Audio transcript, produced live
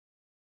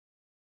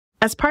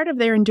As part of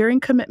their enduring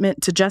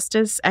commitment to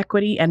justice,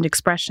 equity, and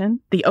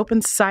expression, the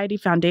Open Society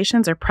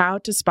Foundations are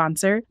proud to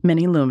sponsor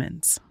Many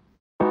Lumens.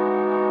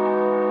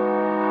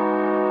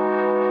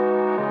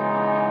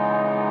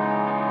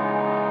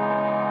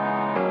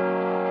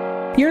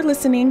 You're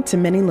listening to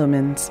Many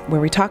Lumens, where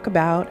we talk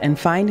about and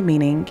find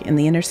meaning in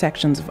the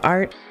intersections of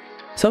art,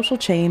 social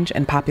change,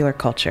 and popular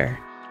culture.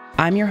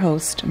 I'm your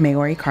host,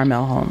 Maori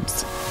Karmael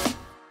Holmes.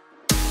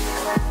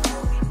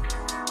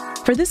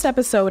 For this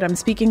episode, I'm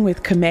speaking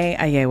with Camae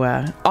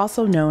Ayewa,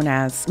 also known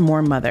as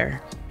Moor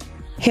Mother.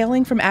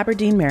 Hailing from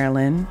Aberdeen,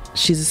 Maryland,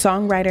 she's a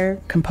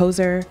songwriter,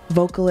 composer,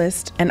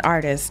 vocalist, and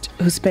artist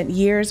who spent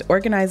years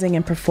organizing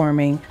and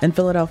performing in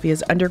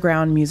Philadelphia's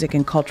underground music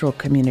and cultural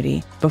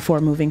community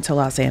before moving to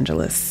Los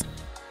Angeles.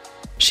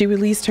 She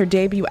released her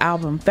debut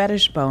album,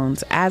 Fetish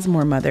Bones, as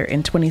Moor Mother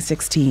in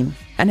 2016,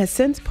 and has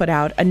since put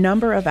out a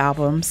number of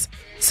albums,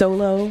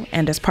 solo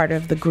and as part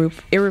of the group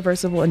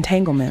Irreversible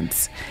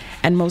Entanglements,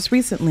 and most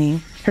recently,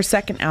 her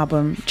second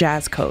album,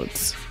 Jazz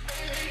Codes.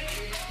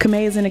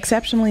 Camae is an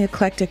exceptionally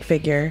eclectic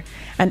figure,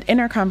 and in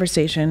our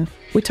conversation,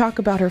 we talk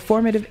about her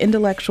formative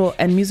intellectual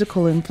and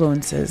musical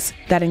influences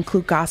that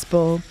include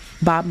gospel,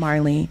 Bob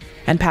Marley,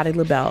 and Patti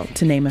LaBelle,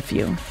 to name a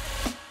few.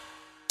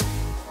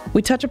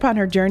 We touch upon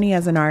her journey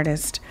as an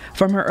artist,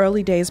 from her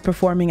early days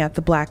performing at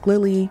the Black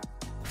Lily,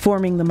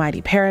 forming the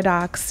Mighty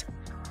Paradox,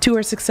 to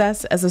her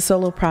success as a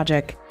solo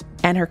project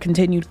and her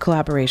continued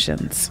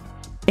collaborations,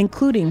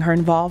 including her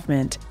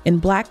involvement in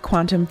Black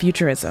Quantum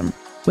Futurism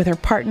with her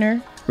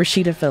partner,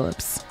 Rashida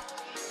Phillips.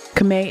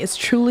 Camae is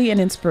truly an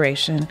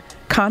inspiration,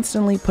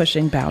 constantly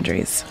pushing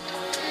boundaries.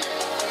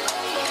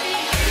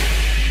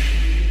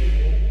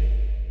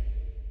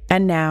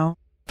 And now,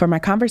 for my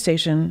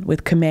conversation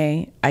with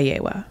Camae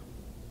Ayewa.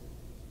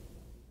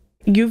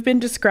 You've been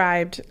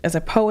described as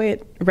a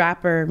poet,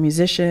 rapper,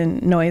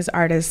 musician, noise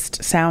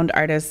artist, sound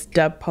artist,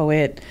 dub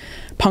poet,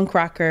 punk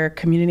rocker,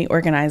 community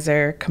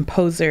organizer,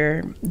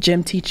 composer,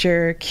 gym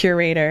teacher,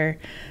 curator,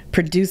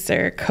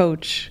 producer,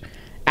 coach,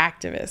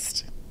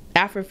 activist,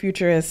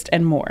 Afrofuturist,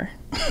 and more.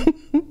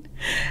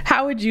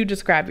 How would you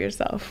describe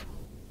yourself?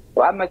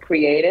 Well, I'm a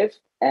creative,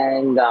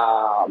 and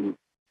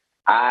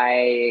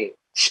I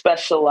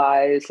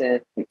specialize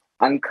in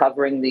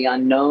uncovering the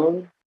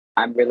unknown.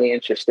 I'm really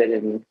interested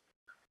in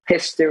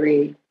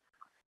history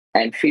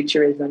and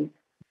futurism.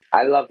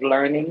 I love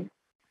learning,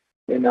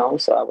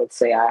 so I would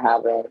say I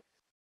have an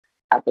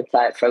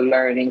appetite for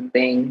learning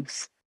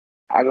things.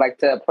 I like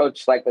to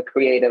approach my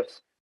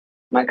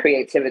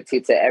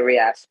creativity to every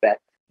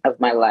aspect of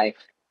my life.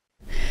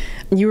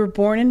 You were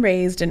born and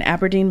raised in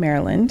Aberdeen,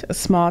 Maryland, a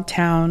small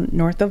town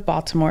north of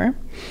Baltimore.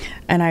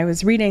 And I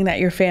was reading that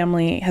your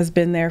family has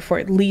been there for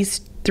at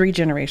least 3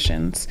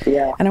 generations.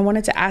 Yeah. And I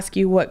wanted to ask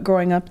you what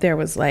growing up there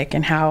was like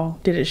and how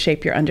did it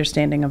shape your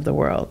understanding of the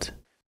world?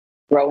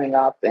 Growing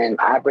up in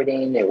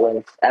Aberdeen, it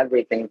was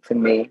everything to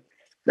me.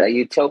 The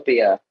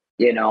utopia,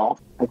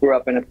 I grew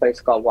up in a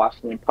place called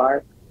Washington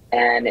Park,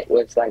 and it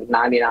was like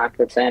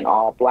 99%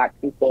 all Black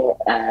people.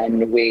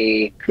 And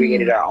we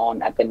created our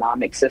own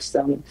economic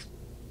systems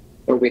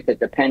where we could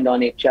depend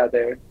on each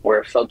other,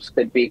 where folks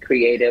could be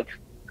creative,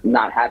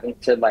 not having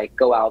to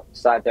go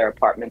outside their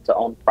apartment to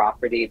own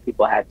property.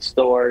 People had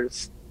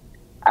stores.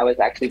 I was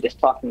actually just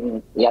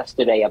talking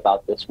yesterday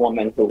about this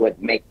woman who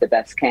would make the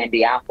best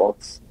candy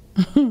apples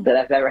that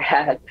I've ever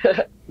had.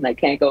 And I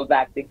can't go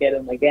back to get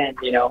them again,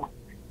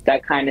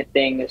 That kind of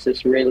thing is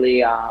just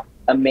really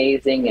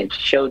amazing. It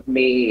showed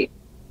me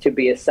to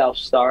be a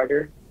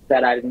self-starter,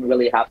 that I didn't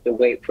really have to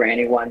wait for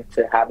anyone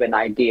to have an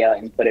idea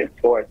and put it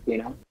forth,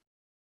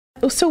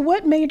 So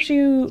what made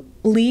you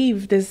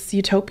leave this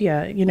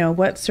utopia?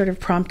 What sort of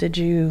prompted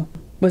you?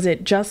 Was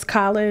it just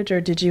college, or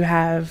did you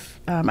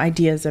have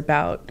ideas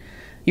about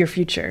your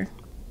future?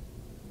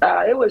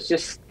 It was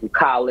just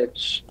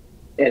college.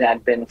 It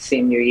had been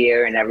senior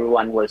year and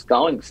everyone was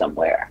going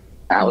somewhere.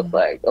 I was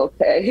like,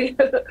 okay,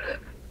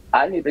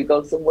 I need to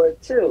go somewhere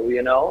too,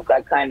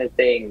 that kind of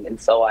thing.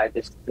 And so I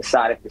just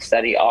decided to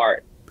study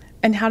art.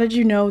 And how did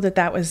you know that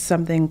that was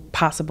something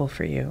possible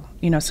for you?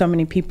 So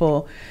many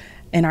people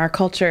in our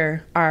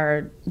culture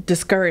are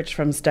discouraged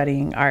from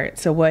studying art.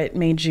 So what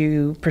made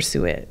you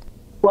pursue it?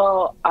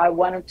 Well, I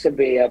wanted to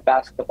be a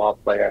basketball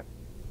player,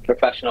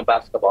 professional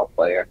basketball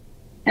player.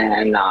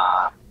 And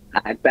I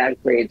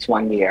begged grades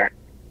one year.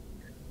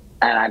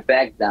 And I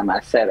begged them. I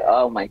said,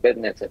 oh, my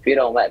goodness, if you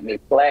don't let me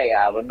play,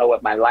 I don't know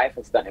what my life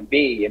is going to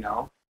be,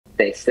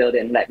 They still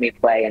didn't let me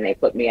play, and they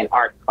put me in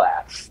art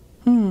class.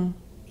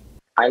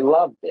 I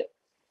loved it.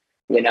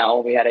 We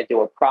had to do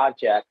a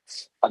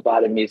project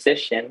about a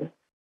musician,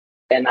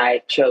 and I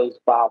chose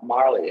Bob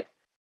Marley.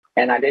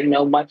 And I didn't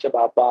know much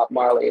about Bob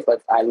Marley,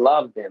 but I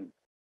loved him.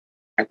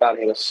 I thought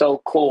he was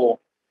so cool.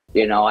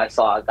 I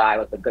saw a guy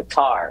with a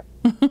guitar,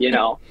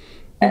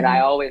 and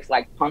I always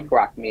liked punk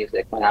rock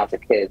music when I was a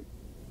kid.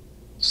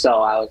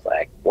 So I was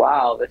like,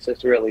 wow, this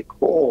is really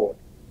cool.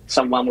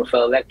 Someone with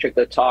an electric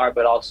guitar,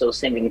 but also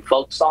singing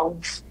folk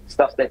songs,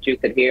 stuff that you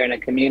could hear in a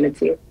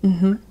community.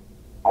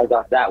 I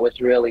thought that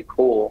was really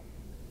cool.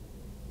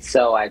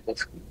 So I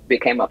just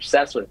became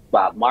obsessed with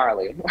Bob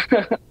Marley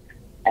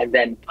and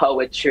then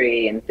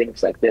poetry and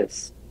things like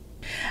this.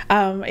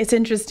 It's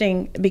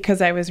interesting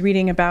because I was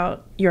reading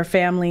about your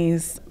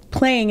family's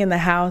playing in the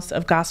house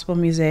of gospel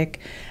music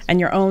and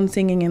your own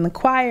singing in the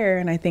choir.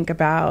 And I think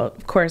about,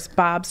 of course,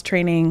 Bob's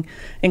training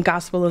in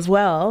gospel as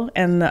well,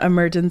 and the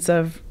emergence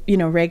of,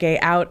 reggae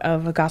out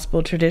of a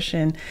gospel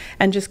tradition.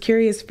 And just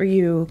curious for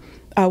you,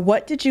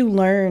 what did you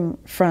learn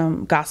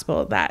from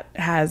gospel that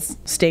has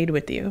stayed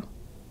with you?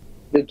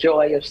 The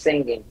joy of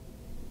singing.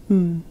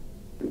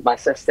 My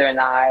sister and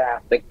I,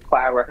 after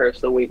choir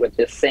rehearsal, we would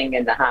just sing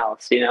in the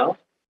house,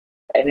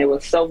 and it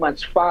was so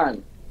much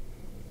fun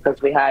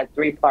because we had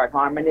 3-part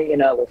harmony, it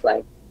was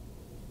like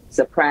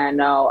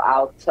soprano,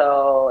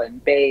 alto,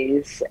 and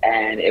bass,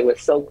 and it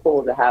was so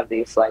cool to have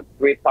these like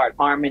 3-part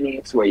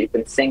harmonies where you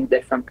can sing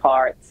different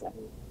parts, and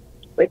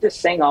we just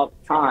sing all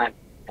the time.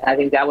 And I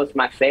think that was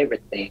my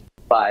favorite thing,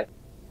 but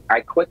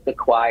I quit the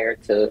choir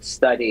to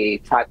study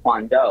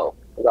Taekwondo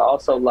because I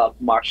also love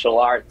martial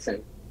arts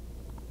and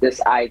this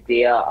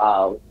idea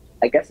of,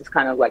 I guess it's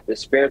kind of like the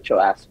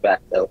spiritual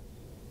aspect of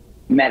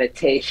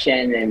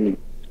meditation and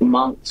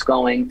monks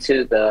going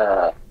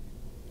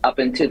up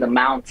into the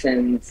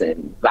mountains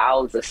and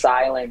vows of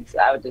silence.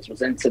 I just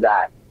was into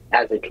that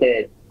as a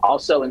kid.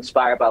 Also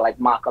inspired by like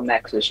Malcolm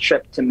X's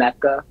trip to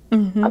Mecca.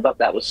 I thought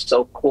that was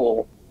so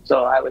cool.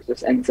 So I was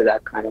just into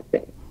that kind of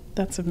thing.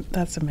 That's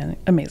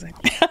amazing.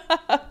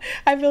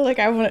 I feel like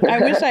I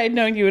wish I had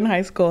known you in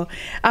high school.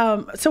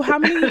 So how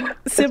many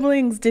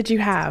siblings did you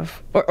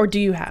have, or do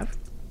you have?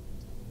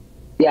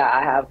 Yeah,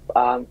 I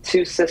have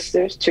 2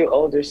 sisters, 2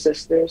 older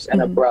sisters,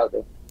 and a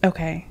brother.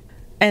 Okay.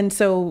 And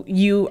so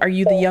are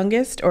you the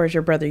youngest, or is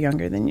your brother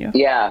younger than you?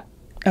 Yeah.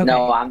 Okay.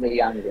 No, I'm the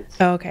youngest.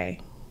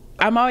 Okay.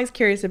 I'm always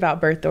curious about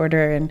birth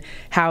order and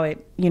how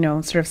it,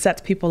 sort of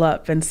sets people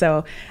up. And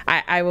so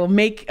I will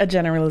make a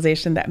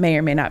generalization that may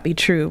or may not be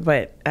true,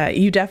 but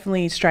you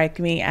definitely strike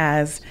me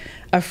as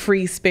a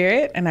free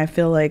spirit. And I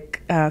feel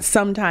like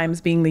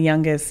sometimes being the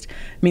youngest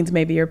means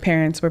maybe your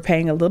parents were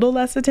paying a little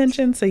less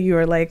attention, so you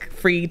were like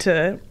free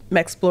to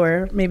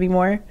explore maybe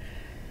more.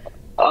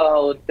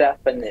 Oh,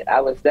 definitely. I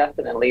was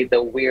definitely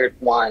the weird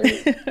one,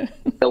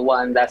 the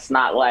one that's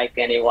not like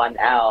anyone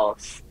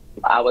else.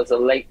 I was a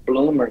late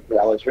bloomer because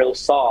I was real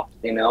soft,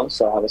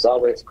 so I was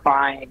always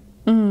crying.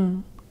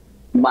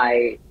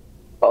 My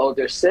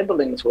older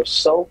siblings were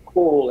so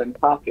cool and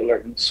popular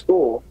in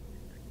school.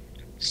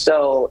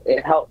 So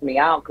it helped me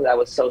out because I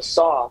was so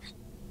soft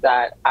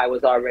that I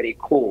was already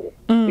cool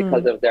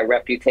because of their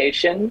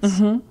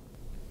reputations.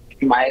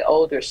 My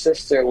older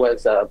sister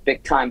was a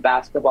big-time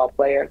basketball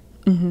player.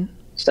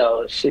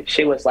 So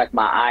she was like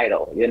my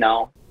idol,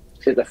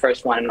 She's the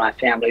first one in my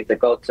family to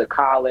go to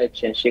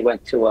college, and she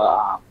went to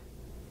a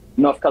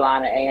North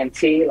Carolina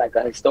A&T, like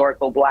a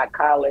historical Black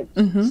college.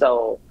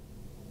 So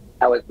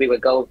we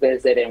would go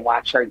visit and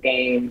watch her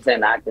games,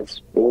 and I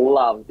just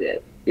loved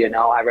it.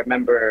 I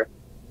remember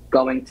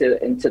going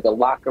into the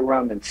locker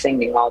room and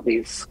singing all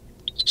these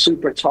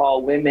super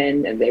tall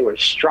women, and they were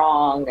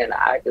strong, and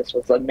I just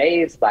was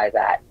amazed by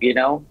that,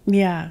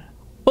 Yeah.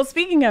 Well,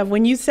 speaking of,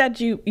 when you said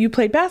you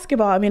played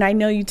basketball, I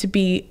know you to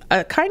be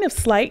a kind of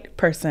slight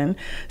person.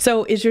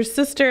 So is your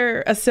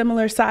sister a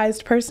similar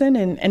sized person?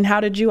 And how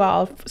did you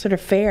all sort of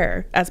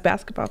fare as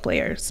basketball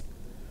players?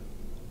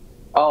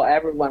 Oh,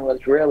 everyone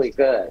was really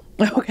good.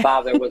 Okay. My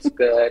father was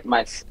good.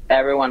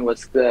 Everyone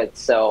was good.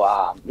 So,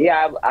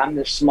 I'm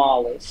the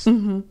smallest,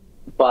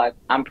 but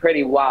I'm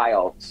pretty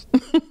wild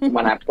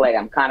when I play.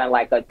 I'm kind of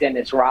like a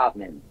Dennis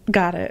Rodman.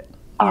 Got it.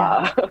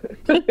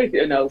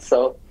 Yeah.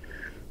 So...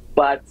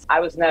 But I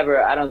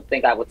don't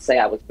think I would say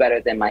I was better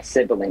than my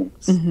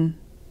siblings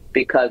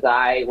because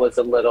I was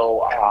a little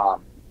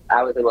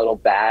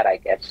bad, I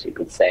guess you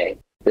could say.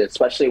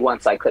 Especially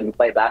once I couldn't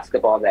play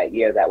basketball that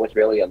year, that was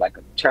really like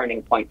a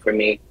turning point for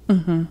me.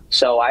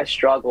 So I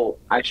struggled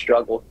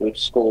through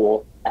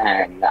school,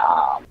 and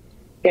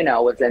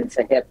was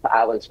into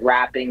I was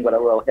rapping with a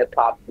little hip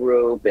hop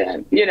group,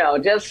 and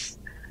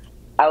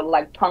I would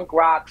like punk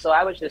rock, so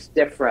I was just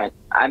different.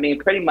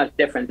 Pretty much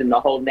different than the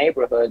whole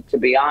neighborhood, to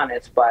be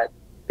honest. But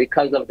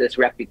because of this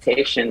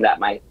reputation that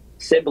my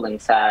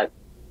siblings had,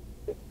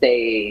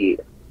 they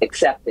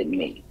accepted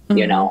me,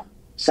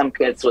 Some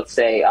kids would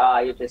say, oh,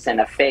 you're just in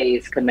a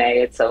phase,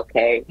 Camae, it's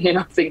okay.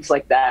 Things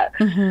like that.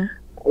 I'm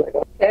like,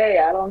 okay,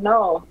 I don't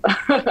know.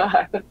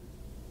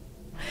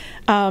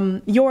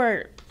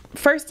 Your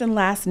first and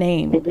last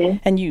name,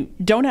 and you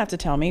don't have to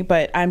tell me,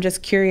 but I'm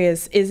just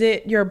curious, is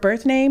it your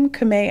birth name,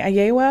 Camae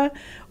Ayewa,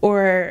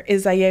 or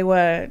is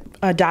Ayewa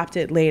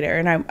adopted later?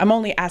 And I'm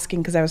only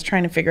asking because I was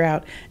trying to figure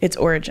out its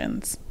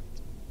origins.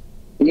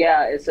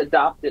 Yeah, it's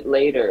adopted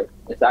later.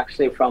 It's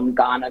actually from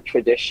Ghana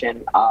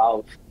tradition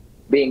of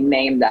being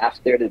named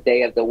after the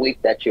day of the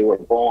week that you were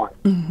born.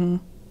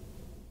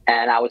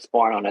 And I was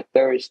born on a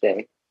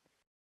Thursday.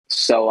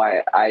 So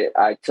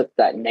I took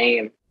that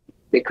name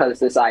because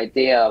this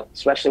idea of,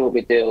 especially what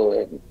we do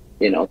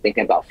in,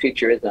 thinking about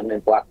futurism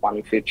and Black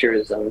Quantum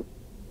Futurism,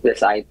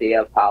 this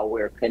idea of how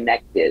we're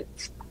connected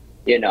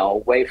you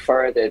know, way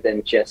further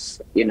than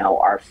just, you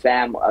know,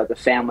 the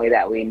family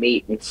that we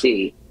meet and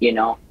see, you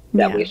know,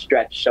 that we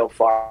stretch so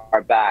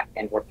far back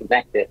and we're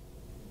connected.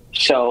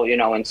 So, you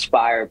know,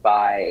 inspired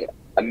by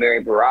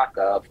Amiri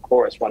Baraka, of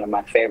course, one of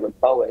my favorite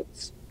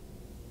poets,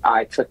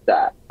 I took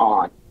that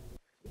on.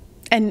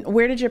 And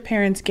where did your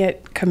parents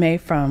get Camae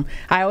from?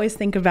 I always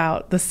think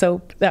about the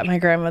soap that my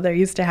grandmother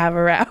used to have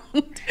around.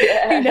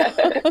 Yeah. You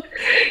know?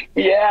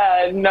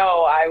 Yeah,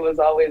 no, I was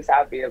always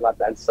happy about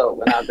that soap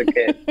when I was a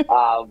kid.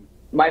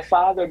 My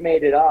father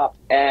made it up,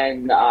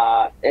 and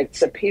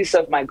it's a piece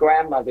of my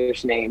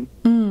grandmother's name.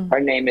 Her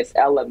name is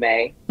Ella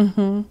May.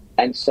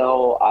 And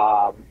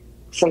so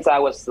since I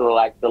was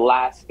the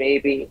last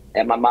baby,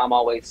 and my mom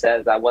always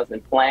says I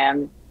wasn't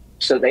planned,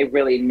 so they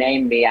really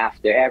named me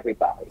after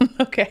everybody.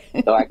 Okay.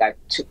 So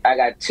I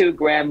got two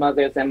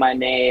grandmothers in my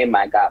name.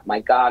 I got my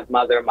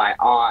godmother, my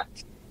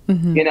aunt.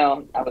 You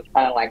know, I was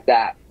kind of like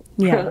that.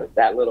 Yeah.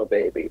 That little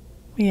baby.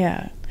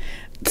 Yeah.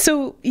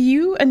 So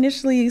you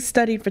initially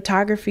studied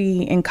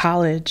photography in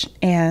college,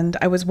 and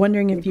I was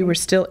wondering if you were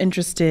still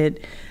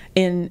interested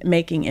in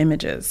making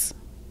images.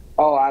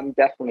 Oh, I'm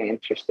definitely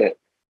interested.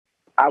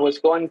 I was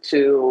going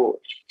to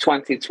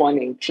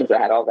 2020, since I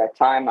had all that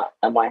time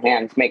on my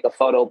hands, make a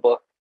photo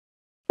book,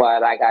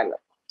 but I got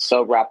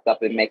so wrapped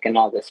up in making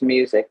all this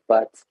music,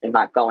 but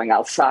not going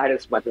outside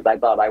as much as I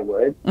thought I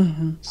would.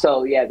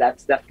 So yeah,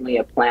 that's definitely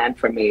a plan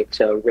for me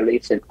to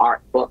release an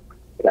art book.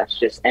 That's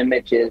just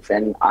images,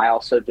 and I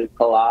also do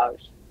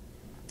collage.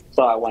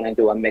 So I want to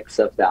do a mix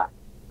of that.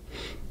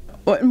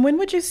 When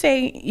would you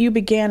say you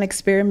began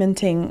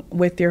experimenting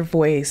with your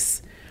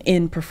voice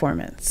in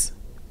performance?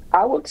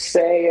 I would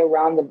say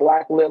around the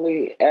Black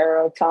Lily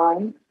era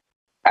time.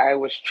 I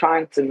was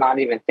trying to not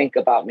even think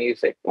about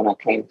music when I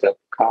came to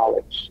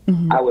college.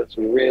 I was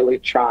really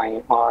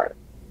trying hard.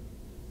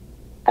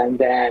 And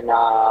then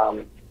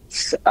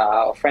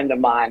a friend of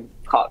mine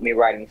caught me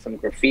writing some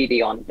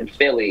graffiti in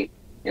Philly,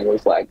 and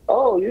was like,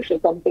 oh, you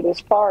should come to this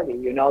party,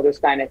 you know, this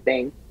kind of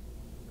thing.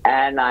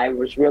 And I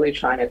was really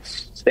trying to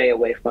stay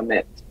away from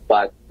it.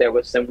 But there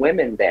was some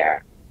women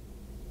there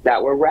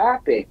that were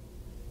rapping,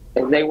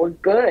 and they were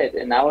good.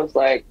 And I was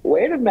like,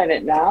 wait a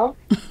minute now.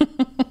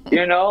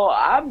 You know,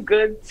 I'm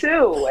good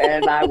too.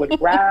 And I would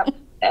rap,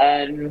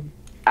 and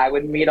I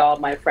would meet all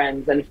my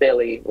friends in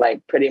Philly,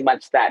 like pretty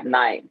much that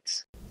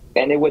night.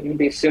 And it wouldn't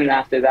be soon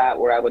after that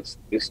where I would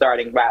be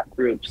starting rap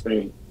groups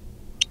and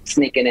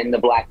sneaking in the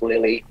Black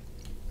Lily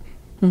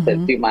to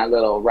do my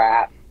little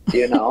rap,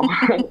 you know.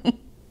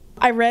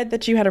 I read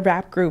that you had a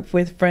rap group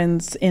with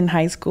friends in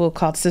high school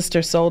called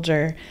Sister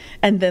Soldier,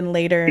 and then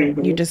later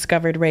you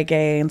discovered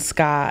reggae and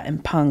ska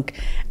and punk.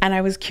 And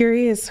I was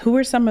curious, who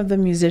were some of the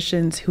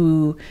musicians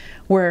who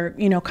were,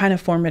 you know, kind of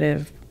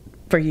formative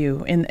for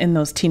you in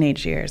those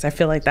teenage years? I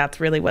feel like that's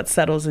really what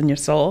settles in your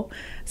soul.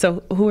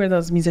 So who are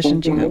those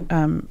musicians you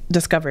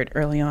discovered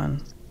early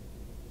on?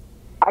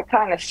 I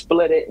kind of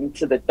split it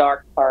into the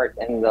dark part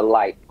and the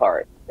light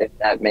part, if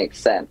that makes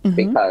sense,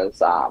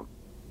 because,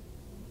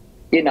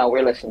 you know,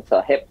 we're listening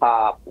to hip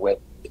hop with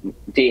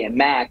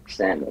DMX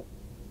and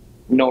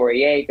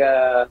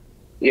Noriega,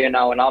 you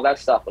know, and all that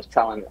stuff was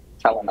telling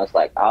us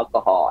like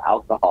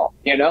alcohol,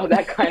 you know,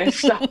 that kind of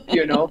stuff,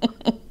 you know.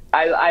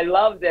 I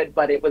loved it,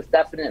 but it was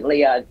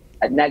definitely a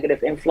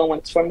negative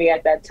influence for me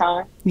at that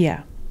time.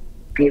 Yeah.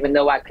 Even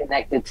though I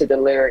connected to the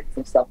lyrics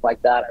and stuff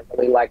like that, I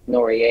really liked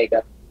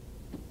Noriega.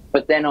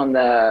 But then on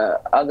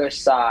the other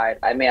side,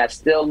 I mean, I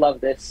still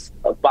love this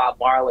Bob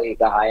Marley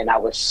guy, and I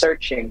was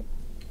searching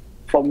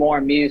for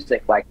more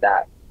music like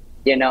that,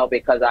 you know,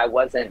 because I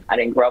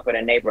didn't grow up in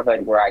a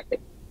neighborhood where I could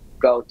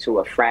go to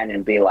a friend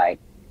and be like,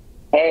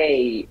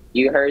 hey,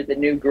 you heard the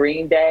new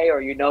Green Day,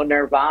 or, you know,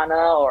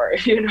 Nirvana, or,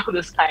 you know,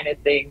 this kind of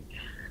thing.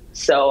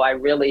 So I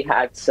really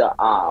had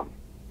to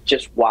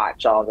just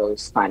watch all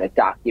those kind of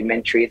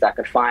documentaries I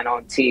could find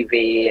on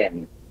TV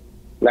and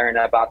learn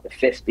about the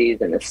 50s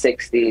and the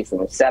 60s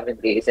and the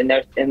 70s.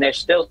 And there's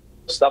still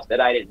stuff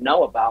that I didn't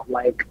know about,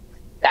 like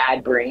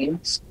Bad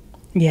Brains.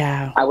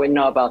 Yeah. I wouldn't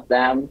know about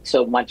them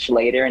till much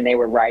later, and they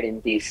were right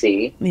in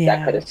DC. Yeah.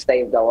 That could have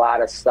saved a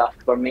lot of stuff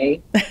for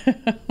me.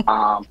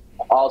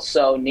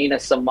 Also, Nina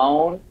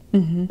Simone.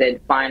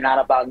 Didn't find out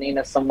about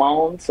Nina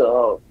Simone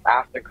till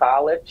after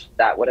college.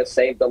 That would have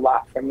saved a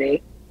lot for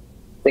me.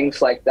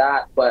 Things like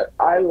that. But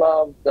I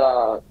loved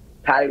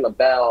Patti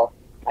LaBelle,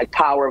 like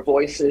Power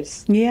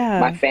Voices. Yeah.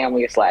 My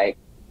family is like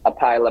a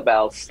Patti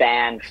LaBelle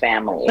stan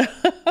family.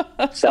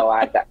 So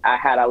I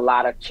had a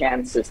lot of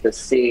chances to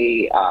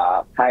see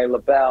Patti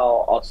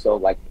LaBelle, also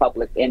like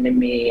Public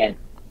Enemy, and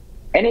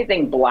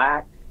anything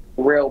black,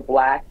 real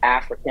black,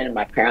 African,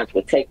 my parents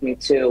would take me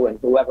to, and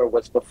whoever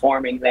was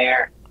performing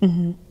there,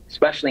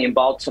 especially in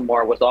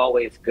Baltimore, was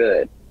always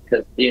good.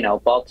 Because, you know,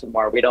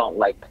 Baltimore, we don't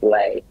like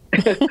play.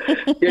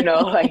 You know,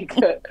 like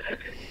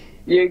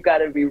you got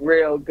to be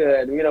real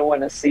good. We don't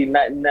want to see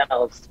nothing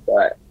else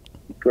but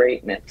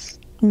greatness.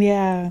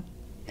 Yeah.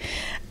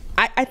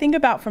 I think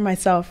about for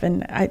myself,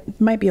 and I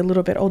might be a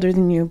little bit older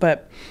than you,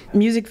 but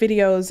music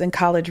videos and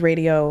college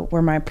radio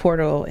were my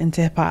portal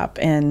into hip hop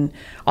and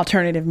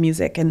alternative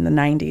music in the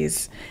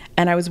 90s.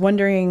 And I was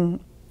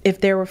wondering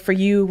if there were, for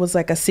you, was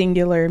like a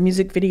singular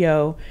music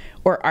video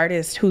or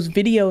artist whose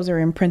videos are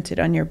imprinted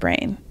on your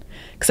brain.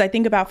 Because I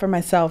think about for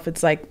myself,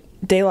 it's like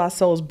De La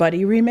Soul's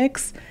Buddy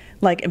remix,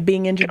 like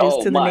being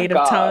introduced to the native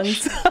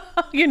tongues.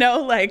 You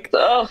know, like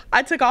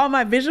I took all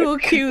my visual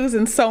cues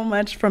and so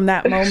much from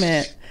that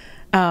moment.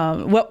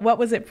 What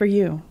was it for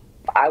you?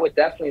 I would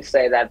definitely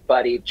say that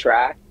Buddy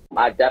track.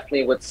 I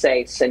definitely would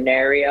say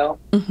Scenario.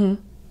 Mm-hmm.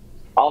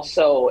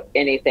 Also,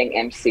 anything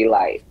MC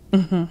Light.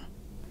 Mm-hmm.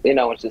 You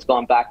know, it's just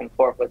going back and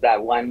forth with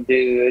that one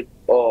dude,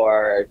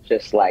 or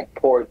just like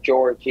Poor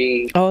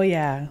Georgie. Oh,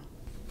 yeah.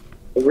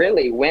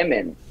 Really,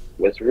 Women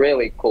was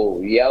really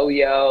cool.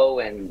 Yo-Yo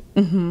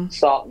and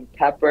Salt and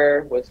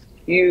Pepper was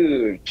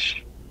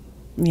huge.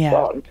 Yeah.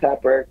 Salt and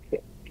Pepper,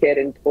 Kid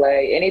and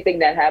Play. Anything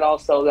that had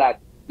also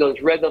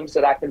those rhythms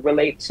that I could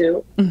relate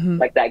to,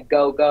 like that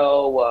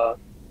go-go.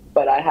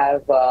 But I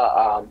have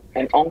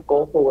an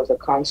uncle who was a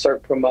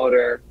concert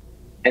promoter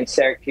in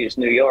Syracuse,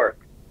 New York.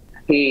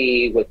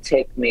 He would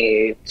take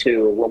me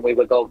to, when we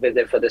would go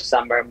visit for the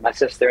summer, my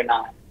sister and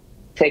I,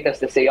 take us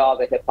to see all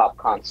the hip-hop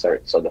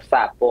concerts, so the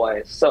Fat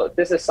Boys. So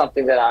this is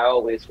something that I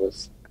always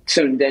was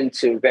tuned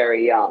into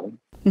very young.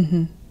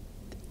 Mm-hmm.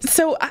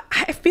 So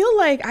I feel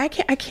like I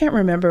can't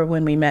remember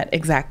when we met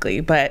exactly,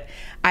 but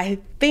I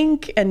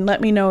think, and let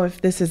me know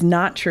if this is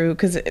not true,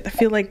 because I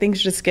feel like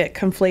things just get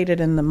conflated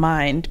in the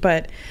mind,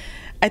 but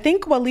I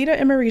think Walida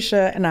and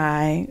Marisha and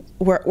I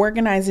were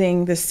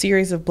organizing this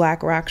series of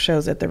Black rock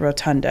shows at the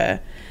Rotunda,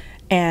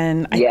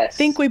 and I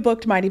think we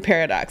booked Mighty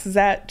Paradox. Is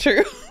that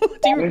true?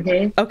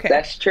 Okay.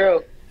 That's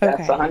true.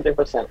 That's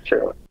 100%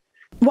 true.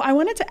 Well, I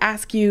wanted to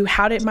ask you,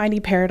 how did Mighty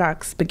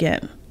Paradox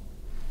begin?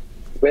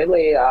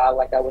 Really,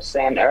 like I was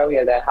saying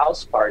earlier, that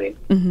house party.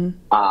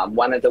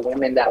 One of the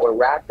women that were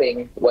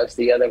rapping was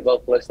the other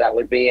vocalist that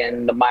would be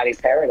in the Mighty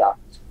Paradox.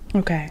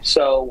 Okay.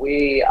 So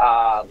we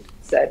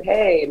said,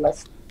 hey,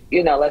 let's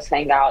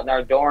hang out in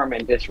our dorm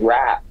and just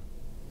rap.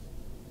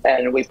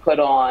 And we put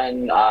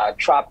on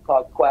Trop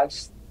Called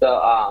Quest, the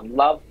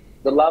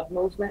Love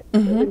Movement. I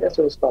think that's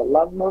what it's called,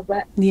 Love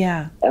Movement.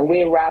 Yeah. And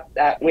we rapped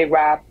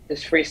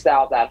this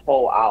freestyle that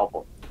whole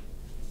album.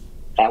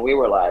 And we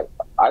were like,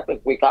 I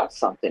think we got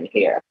something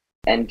here.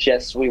 And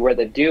we were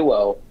the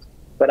duo,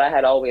 but I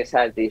had always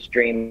had these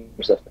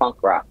dreams of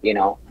punk rock, you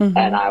know,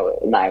 and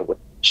I would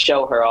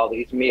show her all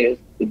these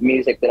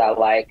music that I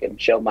like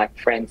and show my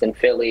friends in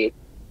Philly.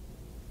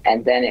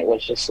 And then it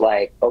was just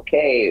like,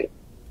 okay,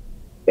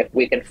 if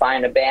we can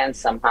find a band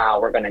somehow,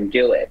 we're going to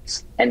do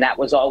it. And that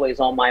was always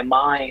on my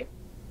mind,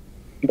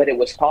 but it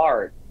was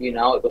hard, you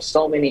know, it was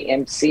so many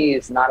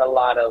MCs, not a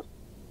lot of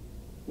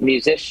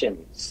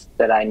musicians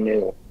that I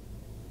knew.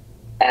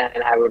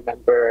 And I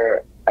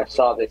remember I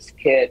saw this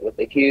kid with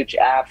a huge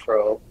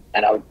afro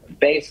and a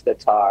bass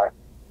guitar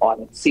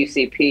on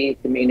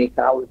CCP, Community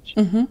College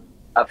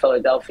of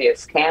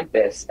Philadelphia's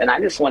campus. And I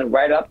just went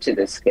right up to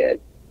this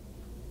kid.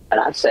 And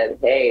I said,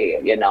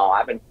 hey, you know,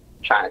 I've been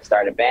trying to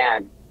start a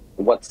band.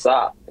 What's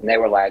up? And they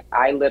were like,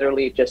 I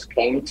literally just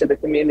came to the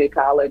community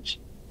college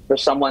for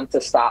someone to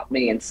stop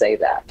me and say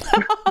that,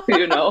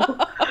 you know?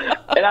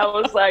 And I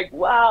was like,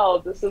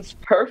 wow, this is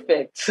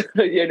perfect,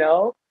 you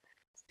know?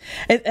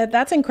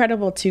 That's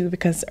incredible, too,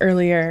 because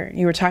earlier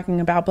you were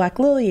talking about Black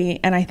Lily,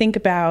 and I think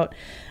about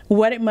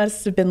what it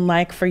must have been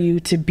like for you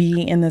to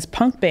be in this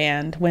punk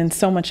band when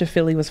so much of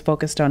Philly was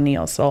focused on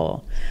neo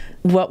soul.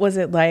 What was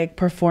it like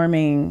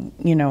performing,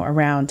 you know,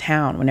 around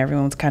town when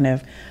everyone's kind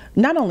of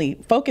not only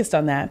focused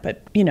on that,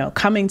 but, you know,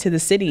 coming to the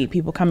city,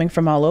 people coming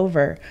from all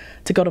over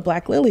to go to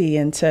Black Lily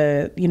and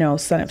to, you know,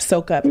 sort of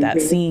soak up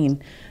that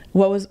scene.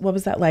 What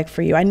was that like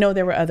for you? I know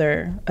there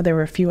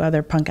were a few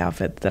other punk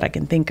outfits that I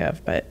can think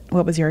of, but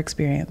what was your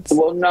experience?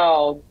 Well,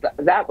 no,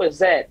 that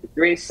was it.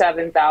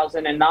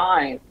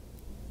 2009,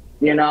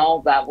 you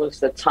know, that was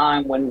the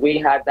time when we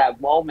had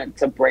that moment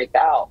to break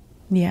out.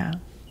 Yeah.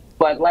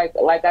 But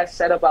like I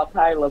said about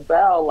Patti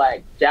LaBelle,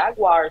 like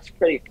Jaguar is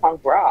pretty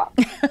punk rock.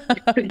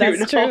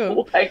 That's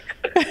true. Like,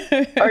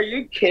 are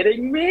you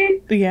kidding me?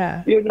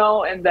 Yeah. You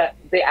know, and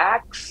the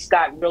acts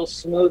got real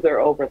smoother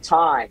over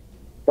time.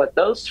 But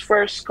those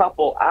first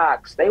couple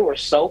acts, they were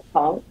so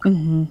punk,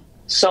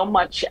 so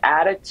much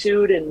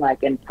attitude and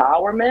like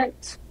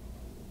empowerment.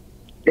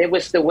 It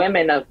was the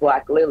women of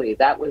Black Lily.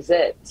 That was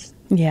it.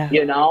 Yeah.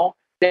 You know,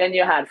 then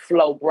you had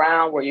Flo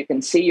Brown where you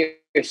can see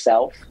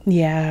yourself.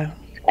 Yeah.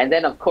 And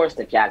then, of course,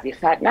 the Jazzy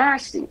Fat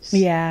Nasties.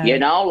 Yeah. You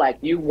know, like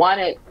you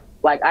wanted,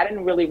 like I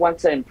didn't really want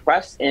to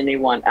impress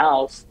anyone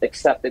else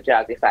except the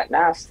Jazzy Fat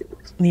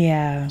Nasties.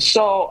 Yeah.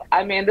 So,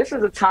 I mean, this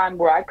is a time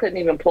where I couldn't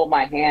even pull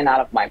my hand out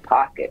of my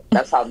pocket.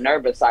 That's how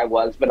nervous I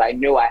was, but I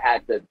knew I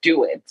had to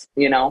do it,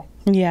 you know?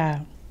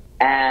 Yeah.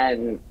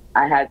 And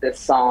I had this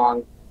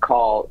song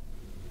called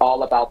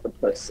All About the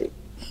Pussy.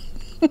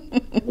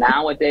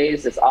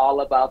 Nowadays, it's all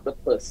about the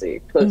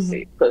pussy,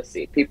 pussy,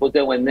 pussy. People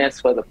doing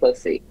this for the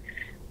pussy.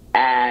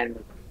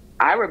 And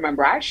I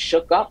remember I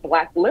shook up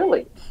Black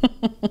Lily,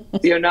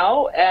 you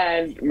know,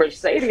 and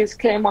Mercedes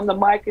came on the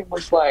mic and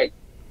was like,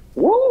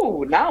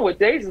 woo,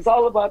 nowadays it's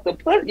all about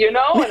the, you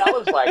know, and I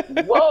was like,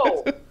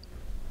 whoa.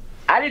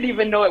 I didn't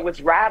even know it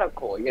was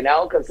radical, you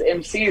know, because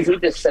MCs, we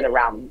just sit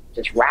around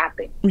just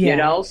rapping, you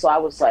know? So I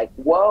was like,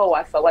 whoa,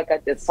 I felt like I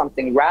did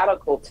something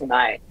radical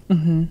tonight.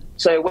 Mm-hmm.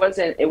 So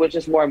it was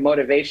just more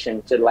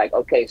motivation to like,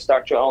 okay,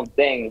 start your own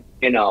thing,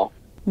 you know?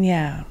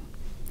 Yeah.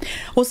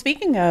 Well,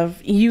 speaking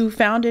of, you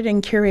founded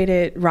and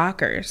curated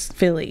Rockers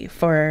Philly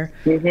for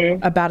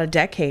about a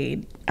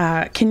decade.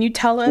 Can you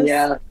tell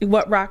us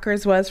what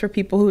Rockers was for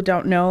people who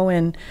don't know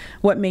and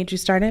what made you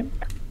start it?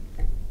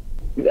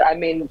 I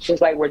mean,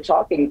 just like we're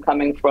talking,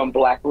 coming from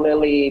Black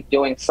Lily,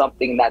 doing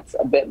something that's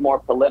a bit more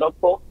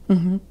political.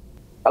 Mm-hmm.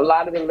 A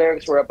lot of the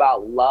lyrics were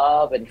about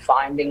love and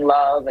finding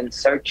love and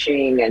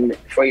searching and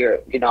for your,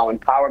 you know,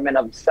 empowerment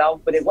of self,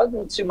 but it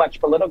wasn't too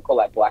much political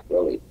like Black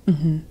Lily.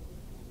 Mm-hmm.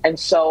 And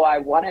so I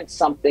wanted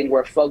something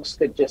where folks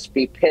could just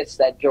be pissed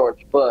at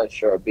George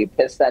Bush or be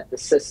pissed at the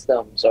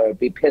systems or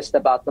be pissed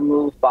about the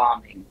move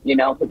bombing, you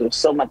know, because there was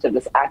so much of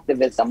this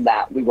activism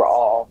that we were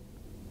all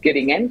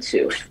getting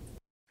into.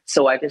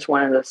 So I just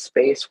wanted a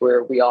space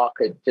where we all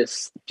could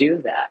just do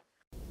that.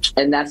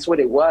 And that's what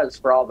it was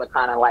for all the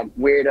kind of like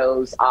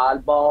weirdos,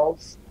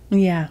 oddballs.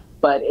 Yeah.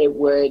 But it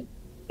would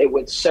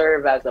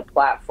serve as a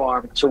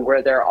platform to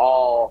where they're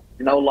all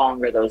no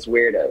longer those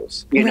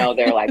weirdos. You know,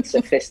 they're like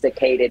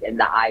sophisticated in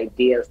the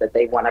ideas that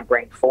they want to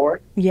bring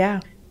forth.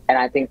 Yeah. And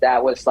I think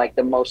that was like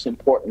the most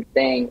important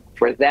thing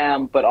for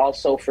them, but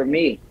also for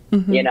me,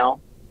 you know?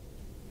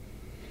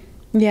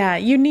 Yeah,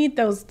 you need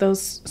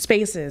those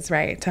spaces,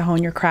 right, to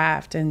hone your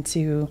craft and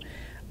to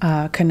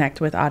connect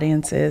with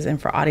audiences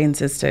and for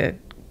audiences to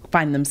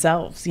find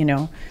themselves, you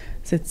know.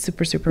 So it's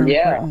super, super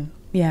important.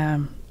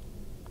 Yeah.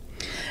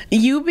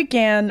 You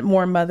began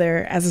Moor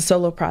Mother as a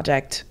solo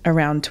project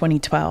around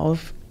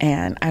 2012,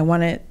 and I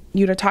wanted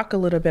you to talk a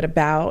little bit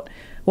about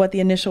what the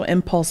initial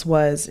impulse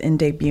was in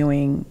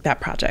debuting that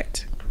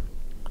project.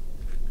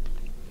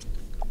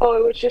 Oh,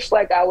 it was just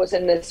like I was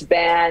in this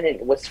band, and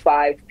it was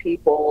 5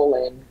 people,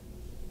 and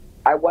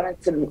I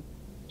wanted to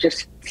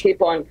just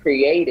keep on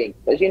creating.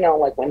 Because, you know,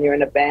 like when you're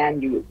in a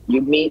band, you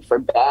meet for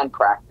band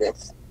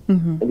practice.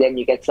 Mm-hmm. And then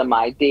you get some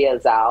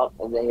ideas out,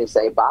 and then you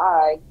say,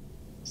 bye,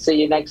 see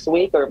you next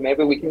week, or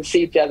maybe we can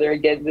see each other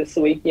again this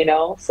week, you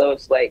know? So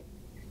it's like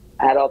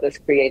I had all this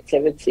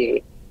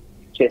creativity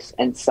just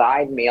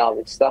inside me, all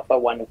this stuff I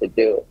wanted to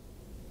do.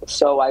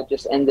 So I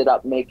just ended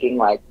up making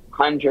like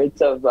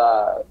hundreds of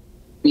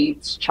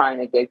beats, trying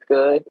to get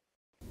good.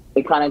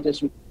 It kind of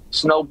just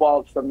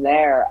snowballed from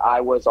there.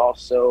 I was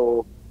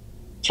also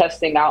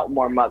testing out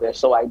Moor Mother.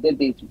 So I did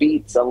these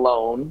beats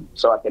alone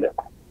so I could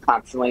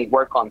constantly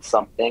work on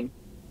something.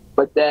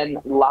 But then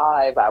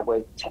live, I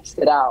would test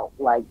it out,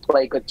 like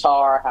play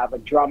guitar, have a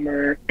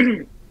drummer,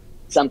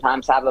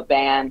 sometimes have a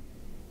band,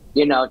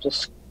 you know,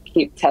 just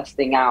keep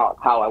testing out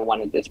how I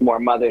wanted this Moor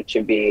Mother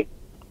to be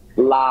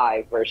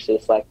live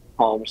versus like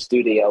home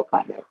studio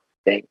kind of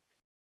thing.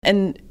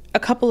 And a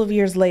couple of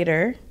years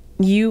later,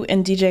 you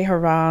and DJ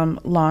Haram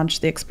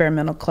launched the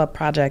experimental club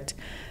project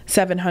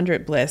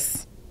 700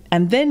 Bliss.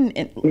 And then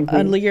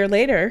a year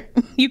later,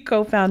 you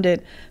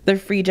co-founded the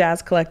free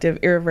jazz collective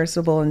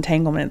Irreversible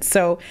Entanglements.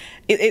 So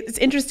it's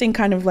interesting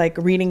kind of like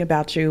reading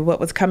about you.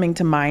 What was coming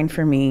to mind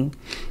for me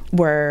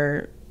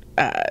were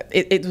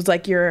it was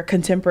like you're a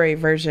contemporary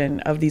version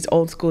of these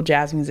old school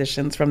jazz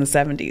musicians from the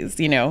 70s,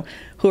 you know,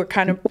 who are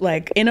kind of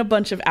like in a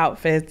bunch of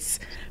outfits,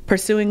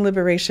 pursuing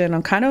liberation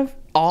on kind of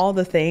all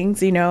the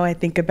things, you know. I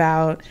think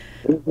about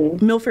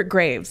Milford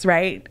Graves,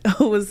 right?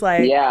 Who was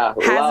like,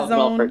 has his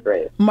own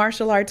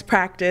martial arts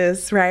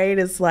practice, right?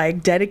 Is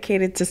like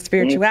dedicated to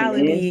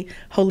spirituality,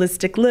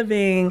 holistic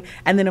living.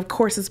 And then of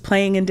course is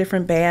playing in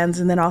different bands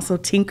and then also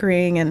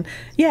tinkering. And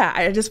yeah,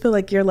 I just feel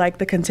like you're like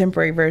the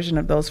contemporary version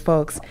of those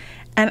folks.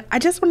 And I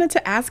just wanted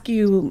to ask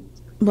you,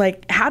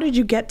 like, how did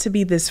you get to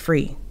be this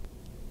free?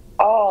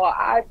 Oh,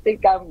 I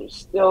think I'm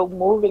still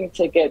moving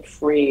to get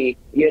free,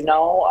 you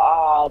know.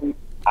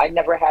 I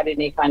never had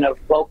any kind of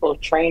vocal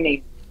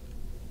training.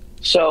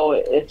 So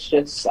it's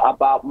just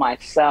about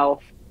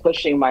myself,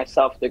 pushing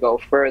myself to go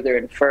further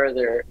and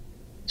further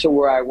to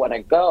where I want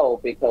to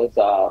go. Because,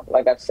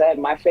 like I said,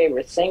 my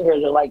favorite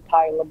singers are like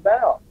Patti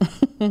LaBelle.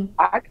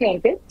 I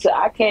can't get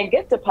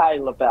to Patti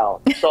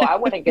LaBelle. So I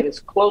want to get as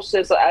close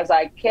as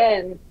I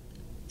can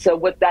to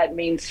what that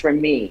means for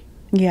me.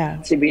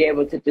 Yeah. To be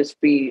able to just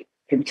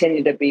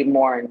continue to be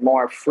more and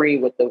more free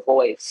with the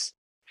voice.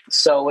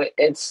 So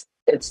it's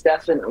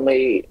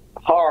definitely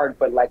hard,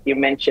 but like you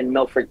mentioned,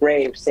 Milford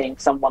Graves, seeing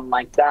someone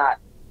like that,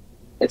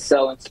 it's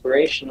so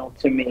inspirational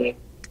to me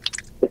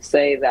to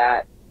say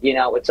that, you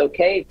know, it's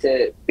okay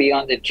to be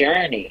on the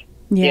journey,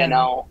 you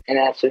know, and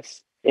that's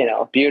just, you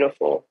know,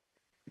 beautiful.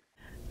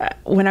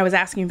 When I was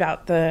asking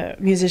about the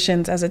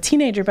musicians as a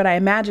teenager, but I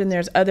imagine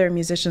there's other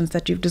musicians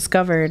that you've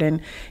discovered, and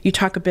you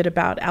talk a bit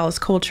about Alice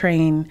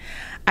Coltrane.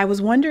 I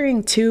was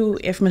wondering too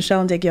if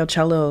Michelle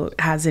Ndegeocello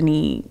has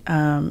any,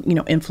 you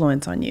know,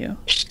 influence on you.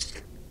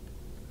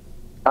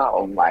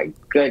 Oh my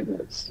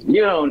goodness.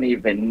 You don't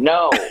even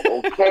know.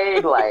 Okay.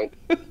 Like,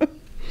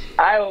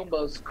 I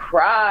almost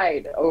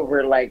cried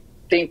over like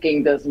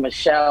thinking, does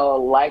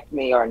Michelle like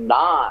me or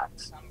not?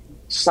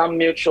 Some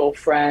mutual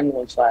friend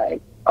was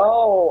like,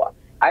 oh,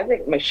 I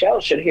think Michelle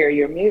should hear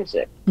your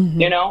music,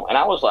 Mm-hmm. And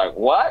I was like,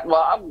 what?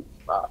 Well,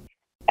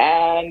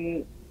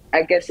 and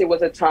I guess it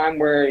was a time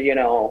where,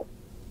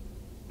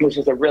 which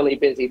was a really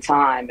busy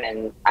time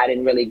and I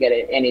didn't really get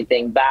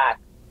anything back.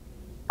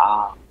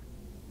 Um,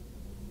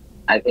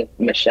 I think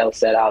Michelle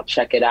said, I'll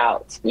check it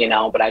out,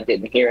 but I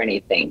didn't hear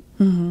anything.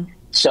 Mm-hmm.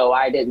 So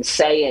I didn't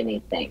say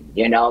anything,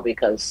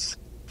 because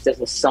this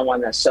is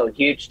someone that's so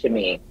huge to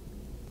me.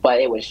 But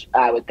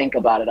I would think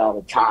about it all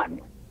the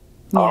time.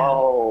 Yeah.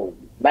 Oh,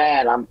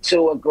 man, I'm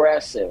too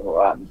aggressive,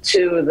 or I'm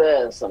too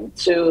this, I'm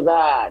too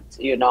that,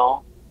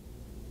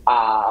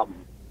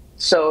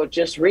 So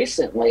just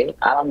recently,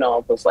 I don't know,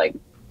 it was like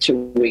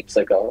 2 weeks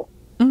ago,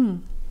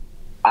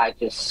 I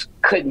just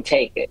couldn't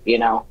take it,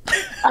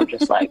 I'm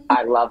just like,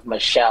 I love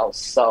Michelle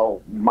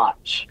so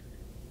much.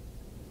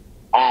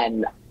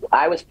 And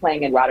I was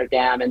playing in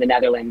Rotterdam in the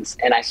Netherlands,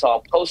 and I saw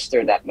a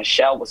poster that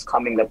Michelle was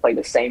coming to play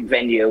the same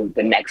venue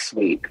the next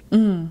week.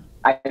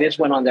 I just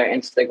went on their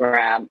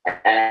Instagram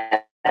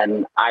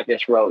and I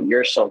just wrote,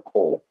 "You're so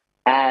cool."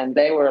 And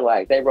they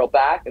wrote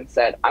back and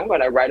said, "I'm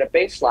going to write a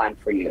bass line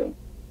for you."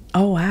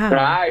 Oh, wow. And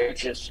I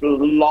just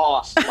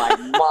lost my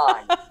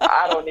mind.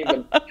 I don't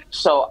even.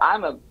 So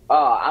I'm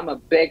a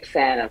big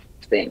fan of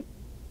things.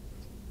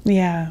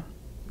 Yeah.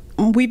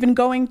 We've been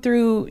going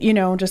through,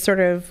 just sort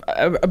of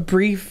a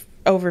brief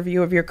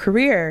overview of your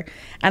career.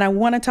 And I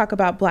want to talk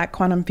about Black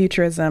Quantum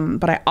Futurism,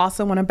 but I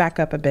also want to back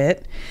up a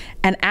bit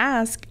and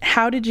ask,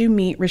 how did you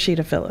meet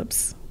Rashida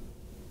Phillips?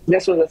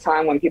 This was a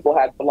time when people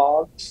had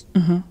blogs.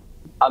 Mm-hmm.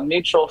 A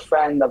mutual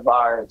friend of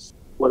ours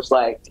was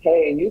like,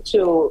 "Hey, you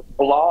two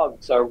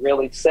blogs are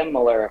really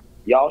similar.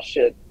 Y'all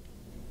should,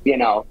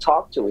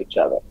 talk to each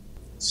other."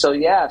 So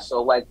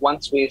like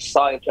once we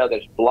saw each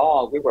other's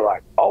blog, we were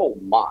like, "Oh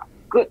my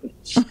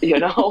goodness,"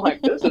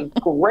 like this is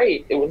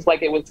great. It was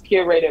like it was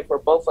curated for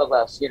both of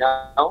us,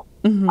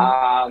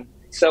 Mm-hmm.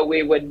 So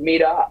we would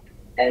meet up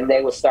and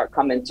they would start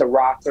coming to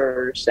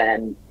Rockers,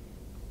 and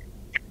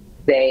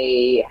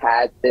they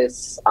had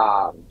this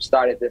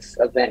started this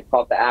event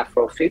called the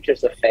Afro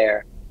Futures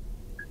Affair,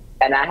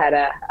 and I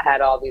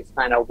had all these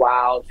kind of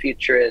wild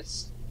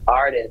futurist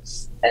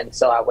artists, and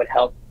so I would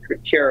help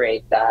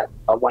curate that,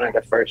 one of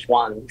the first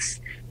ones.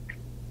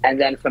 And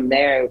then from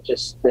there,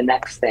 just the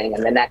next thing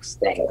and the next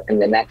thing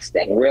and the next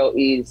thing, real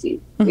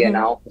easy,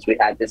 Mm-hmm. because we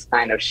had this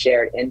kind of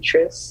shared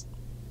interest.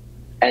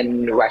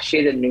 And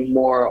Rashida knew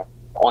more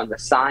on the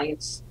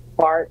science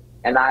part,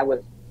 and I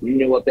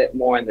knew a bit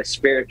more in the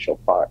spiritual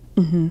part.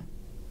 Mm-hmm.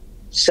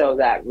 So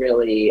that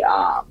really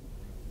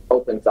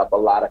opens up a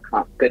lot of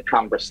good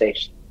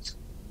conversations.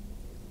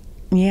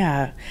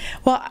 Yeah.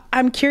 Well,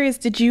 I'm curious,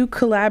 did you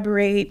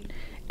collaborate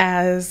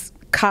as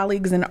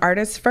colleagues and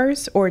artists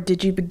first, or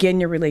did you begin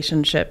your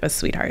relationship as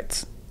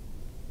sweethearts?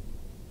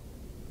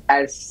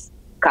 As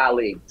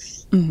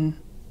colleagues. Mm-hmm.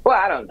 Well,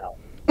 I don't know.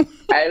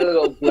 A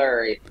little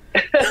blurry.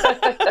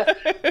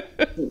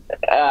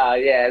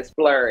 Yeah, it's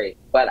blurry.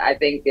 But I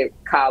think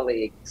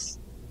colleagues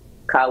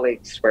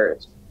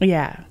first.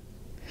 Yeah.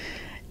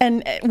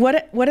 And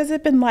what has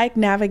it been like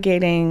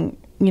navigating,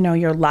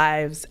 your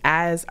lives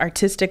as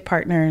artistic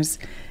partners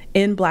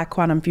in Black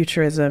Quantum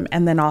Futurism,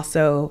 and then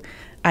also,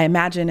 I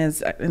imagine,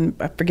 and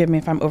forgive me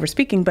if I'm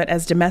overspeaking, but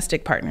as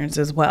domestic partners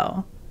as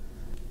well?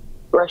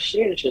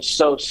 Rashida's just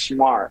so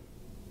smart,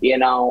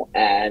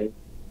 and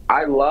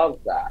I love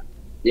that.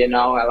 And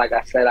like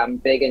I said, I'm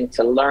big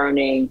into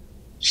learning.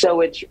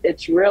 So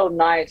it's real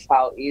nice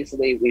how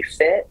easily we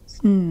fit.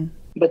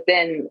 But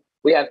then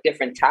we have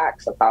different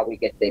tacks of how we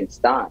get things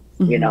done.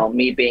 Mm-hmm.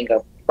 Me being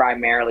a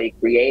primarily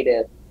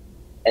creative,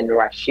 and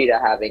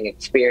Rashida having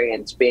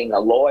experience being a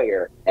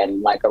lawyer,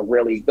 and like a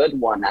really good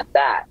one at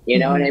that. You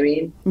know what I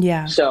mean?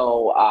 Yeah.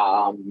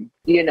 So,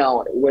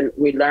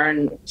 we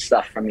learn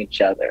stuff from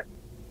each other.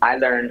 I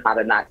learned how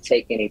to not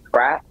take any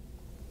crap.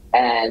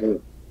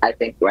 And I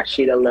think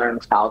Rashida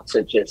learns how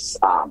to just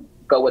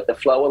go with the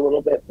flow a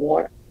little bit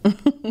more.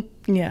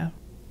 Yeah.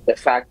 The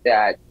fact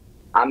that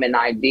I'm an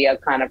idea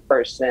kind of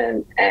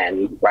person,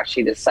 and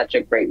Rashida's such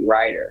a great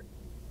writer,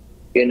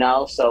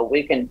 so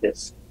we can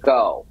just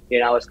go.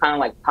 It's kind of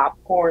like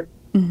popcorn,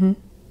 Mm-hmm.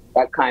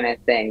 that kind of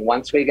thing.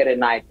 Once we get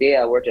an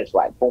idea, we're just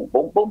like boom,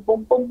 boom, boom,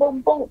 boom, boom,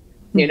 boom, boom,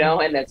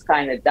 and it's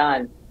kind of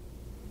done.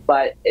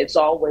 But it's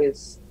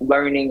always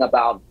learning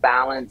about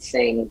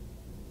balancing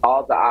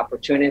all the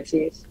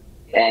opportunities,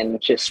 and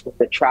just with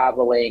the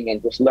traveling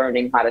and just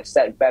learning how to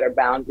set better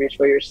boundaries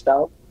for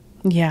yourself.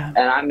 Yeah.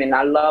 And I mean,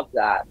 I love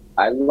that.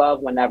 I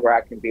love whenever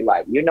I can be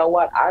like, you know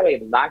what? I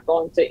am not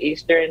going to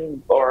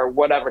Eastern or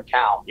whatever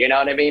town. You know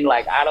what I mean?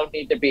 Like, I don't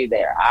need to be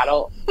there.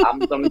 I'm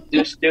going to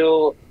just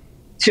do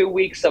 2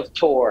 weeks of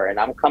tour and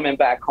I'm coming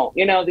back home.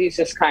 These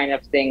just kind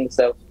of things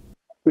of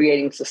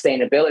creating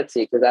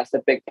sustainability, because that's a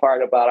big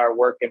part about our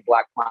work in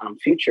Black Quantum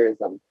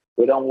Futurism.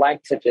 We don't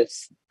like to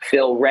just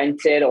feel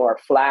rented or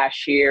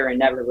flash here and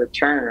never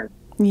return.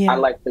 I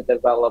like to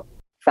develop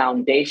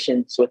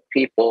foundations with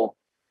people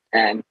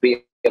and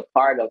be a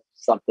part of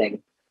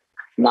something,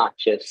 not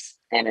just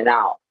in and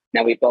out.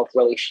 Now we both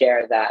really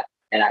share that,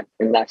 and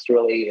that's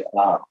really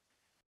a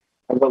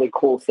really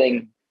cool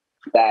thing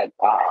that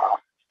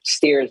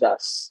steers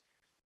us.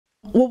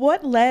 Well,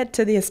 what led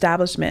to the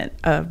establishment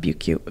of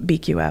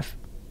BQF?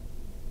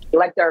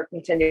 Like our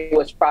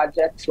continuous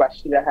projects,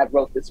 Rashida had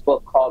wrote this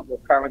book called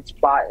Recurrence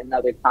Plot and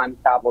Other Time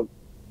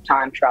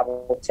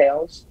Travel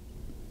Tales.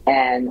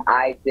 And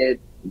I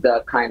did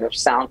the kind of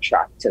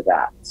soundtrack to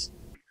that.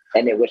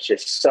 And it was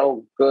just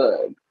so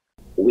good.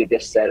 We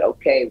just said,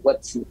 okay,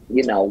 what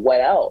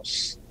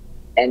else?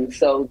 And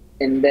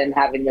then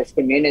having this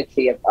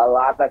community of a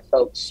lot of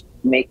folks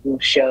making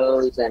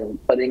shows and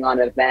putting on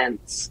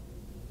events,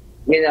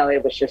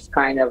 it was just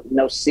kind of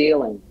no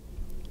ceiling.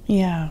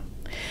 Yeah.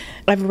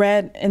 I've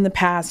read in the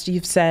past,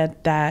 you've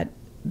said that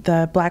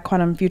the Black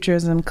Quantum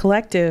Futurism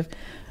Collective,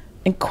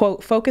 and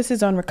quote,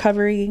 focuses on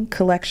recovery,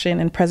 collection,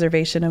 and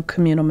preservation of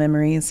communal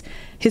memories,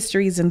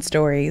 histories, and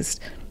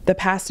stories. The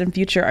past and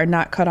future are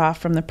not cut off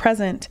from the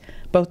present.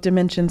 Both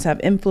dimensions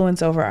have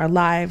influence over our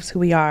lives, who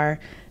we are,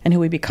 and who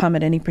we become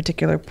at any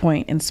particular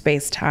point in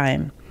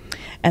space-time.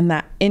 And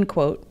that, end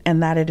quote,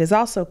 and that it is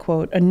also,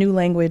 quote, a new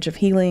language of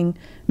healing,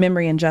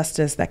 memory, and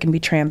justice that can be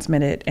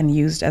transmitted and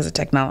used as a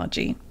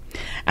technology.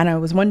 And I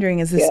was wondering,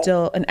 is this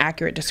still an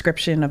accurate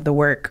description of the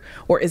work,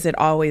 or is it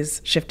always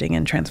shifting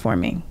and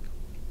transforming?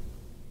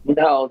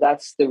 No,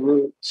 that's the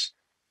roots.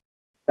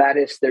 That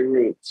is the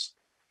roots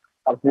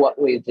of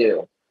what we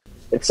do.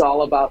 It's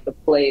all about the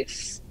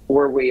place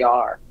where we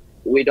are.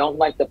 We don't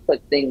like to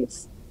put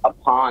things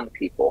upon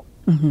people.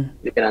 Mm-hmm.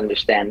 You can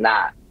understand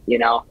that.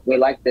 We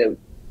like to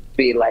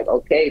be like,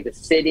 okay, the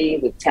city,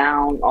 the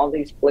town, all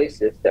these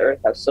places, the earth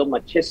has so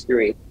much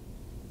history.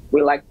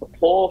 We like to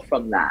pull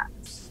from that,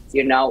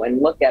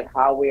 and look at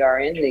how we are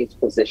in these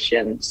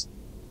positions,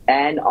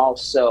 and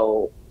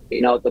also,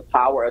 the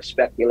power of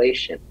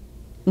speculation,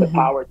 the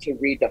power to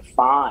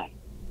redefine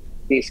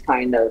these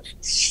kind of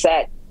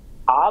set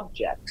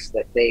objects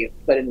that they've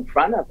put in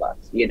front of us.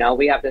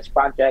 We have this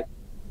project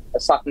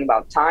that's talking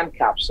about time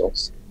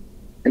capsules,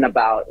 and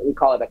we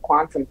call it a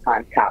quantum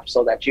time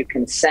capsule, that you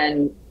can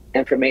send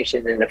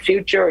information in the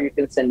future, or you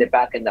can send it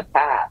back in the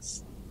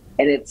past.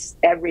 And it's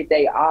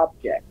everyday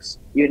objects,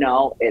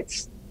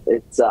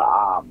 it's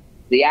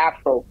the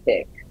Afro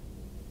pick,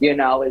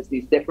 is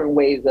these different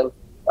ways of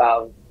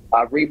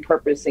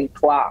repurposing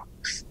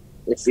clocks.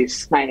 It's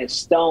these kind of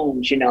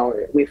stones,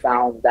 we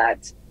found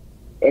that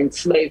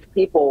enslaved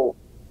people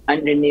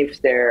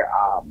underneath their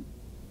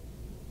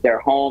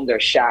home, their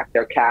shack,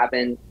 their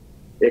cabin,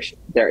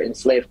 their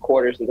enslaved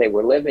quarters that they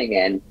were living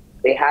in,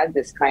 they had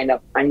this kind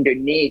of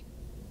underneath,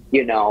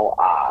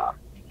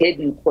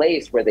 hidden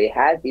place where they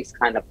had these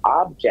kind of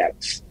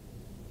objects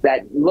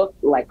that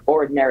looked like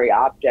ordinary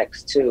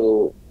objects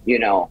to,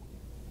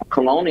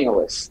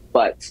 colonialists,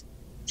 but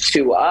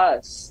to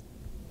us,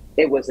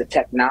 it was a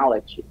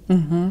technology.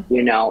 Mm-hmm.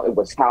 It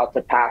was how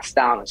to pass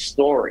down a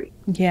story.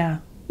 Yeah.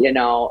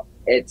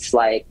 It's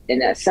like,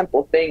 in a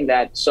simple thing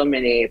that so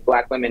many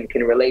Black women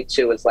can relate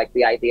to is like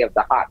the idea of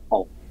the hot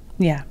comb.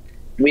 Yeah.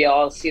 We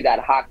all see that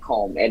hot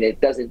comb, and it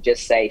doesn't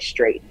just say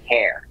straighten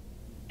hair.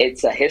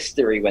 It's a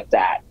history with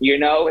that.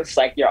 It's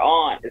like your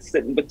aunt is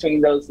sitting between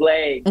those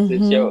legs. Mm-hmm.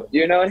 It's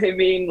you know what I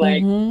mean?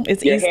 Like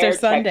it's Easter hair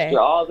Sunday. Texture,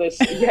 all this,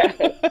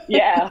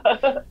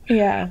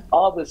 yeah.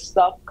 All this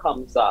stuff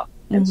comes up.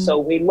 And so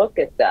we look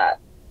at that,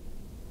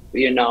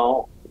 we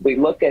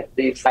look at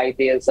these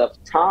ideas of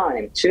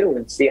time too,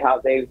 and see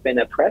how they've been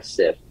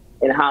oppressive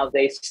and how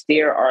they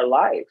steer our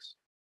lives.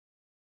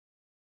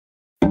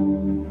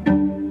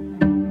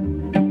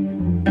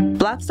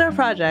 BlackStar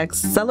Projects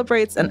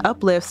celebrates and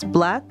uplifts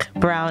Black,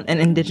 Brown,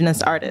 and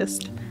Indigenous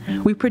artists.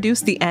 We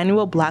produce the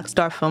annual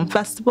BlackStar Film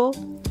Festival,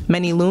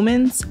 many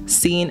Lumens,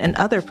 Scene, and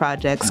other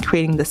projects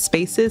creating the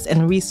spaces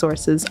and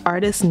resources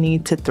artists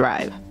need to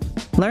thrive.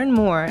 Learn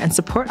more and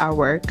support our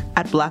work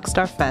at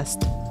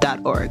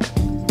blackstarfest.org.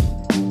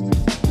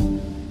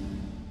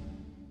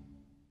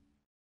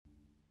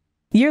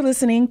 You're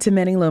listening to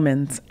Many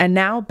Lumens, and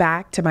now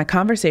back to my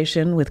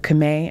conversation with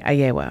Camae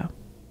Ayewa.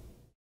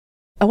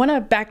 I want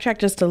to backtrack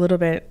just a little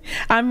bit.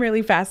 I'm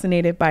really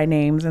fascinated by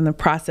names and the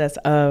process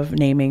of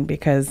naming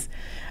because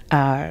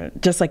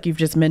just like you've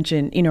just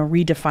mentioned,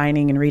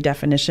 redefining and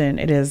redefinition,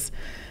 it is,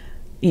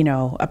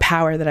 a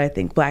power that I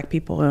think Black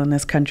people in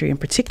this country in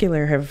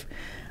particular have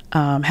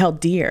held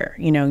dear.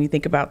 You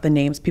think about the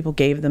names people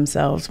gave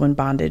themselves when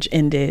bondage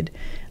ended,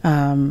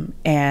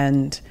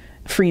 and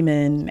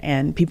Freeman,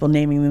 and people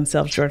naming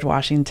themselves George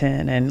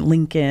Washington and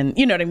Lincoln,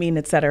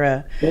 et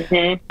cetera.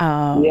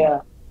 Mm-hmm.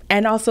 Yeah.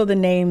 And also the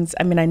names,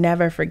 I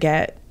never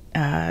forget,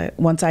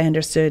 once I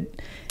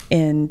understood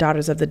in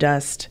Daughters of the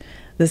Dust,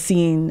 the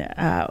scene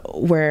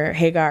where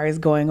Hagar is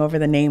going over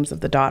the names of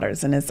the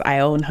daughters, and it's I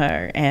own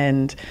her,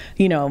 and,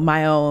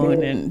 my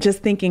own, and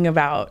just thinking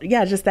about,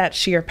 just that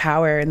sheer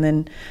power. And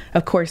then,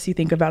 of course, you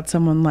think about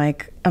someone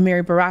like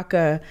Amiri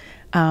Baraka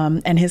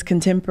and his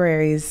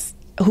contemporaries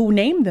who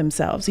named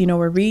themselves,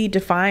 or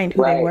redefined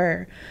who they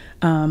were.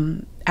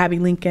 Abby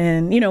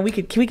Lincoln, we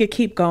could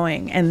keep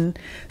going. And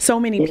so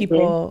many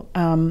people,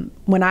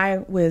 when I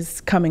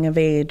was coming of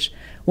age,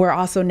 were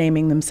also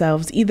naming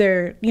themselves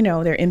either,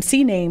 their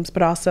MC names,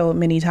 but also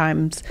many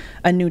times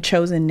a new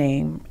chosen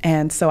name.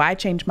 And so I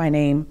changed my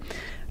name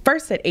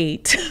first at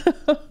 8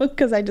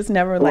 because I just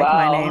never liked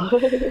my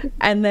name.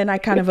 And then I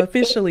kind of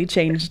officially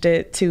changed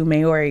it to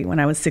Maori when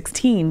I was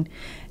 16.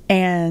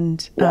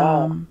 And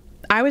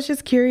I was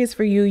just curious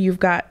for you. You've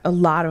got a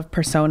lot of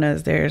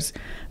personas. There's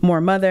Moor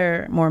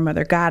Mother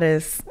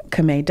Goddess,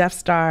 Camae Death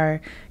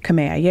Star,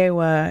 Camae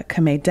Ayewa,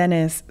 Camae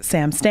Dennis,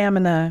 Sam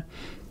Stamina.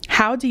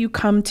 How do you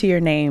come to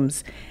your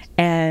names,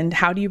 and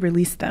how do you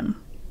release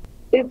them?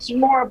 It's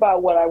more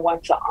about what I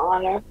want to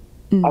honor.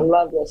 I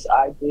love this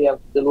idea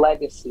of the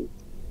legacy.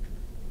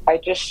 I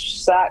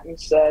just sat and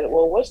said,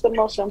 well, what's the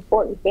most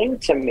important thing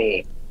to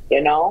me?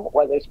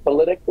 Whether it's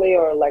politically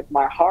or like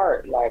my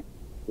heart, like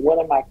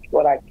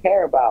what I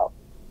care about.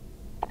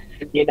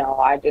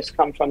 I just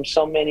come from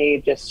so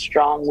many just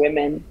strong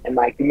women in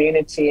my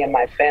community and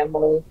my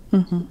family.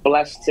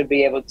 Blessed to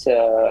be able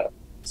to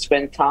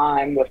spend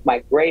time with my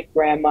great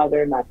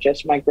grandmother, not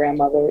just my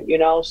grandmother,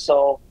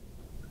 so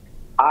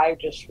I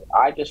just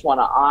want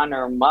to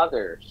honor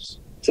mothers.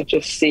 To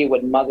just see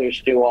what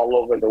mothers do all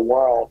over the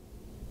world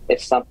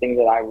is something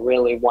that I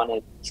really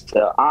wanted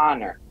to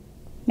honor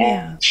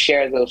and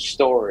share those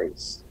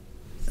stories.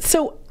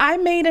 So I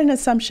made an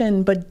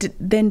assumption, but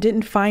then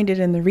didn't find it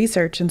in the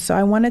research. And so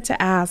I wanted to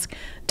ask,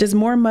 does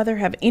Moor Mother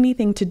have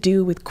anything to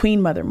do with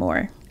Queen Mother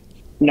Moor?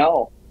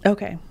 No.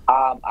 Okay.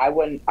 I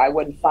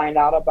wouldn't find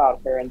out about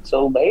her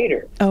until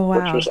later. Oh,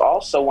 wow. Which was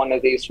also one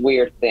of these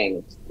weird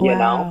things, you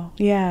know?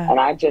 Yeah. And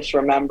I just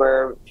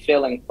remember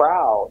feeling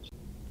proud.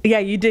 Yeah,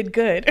 you did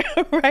good,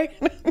 right?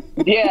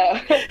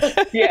 Yeah.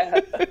 Yeah.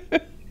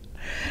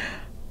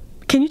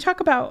 Can you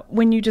talk about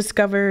when you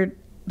discovered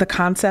the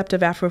concept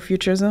of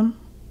Afrofuturism?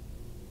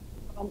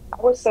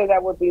 I would say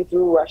that would be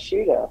through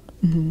Rashida.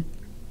 And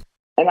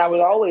I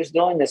was always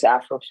doing this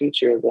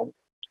Afrofuturism.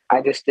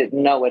 I just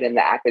didn't know it in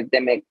the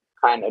academic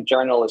kind of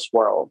journalist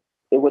world.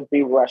 It would be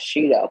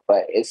Rashida.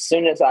 But as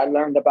soon as I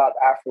learned about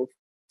Afrofuturism,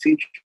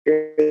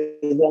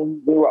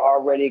 we were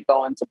already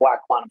going to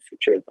Black Quantum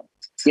Futurism,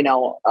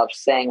 of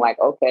saying like,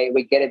 okay,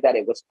 we get it that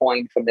it was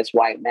coined from this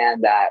white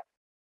man that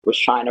was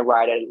trying to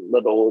write a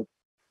little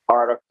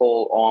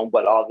article on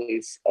what all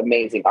these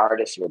amazing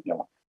artists were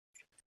doing.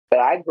 But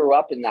I grew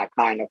up in that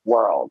kind of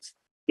world,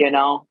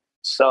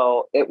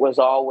 so it was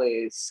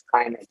always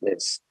kind of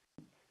this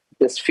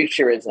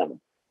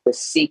futurism, this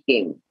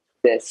seeking,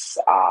 this,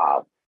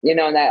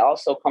 and that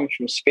also comes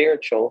from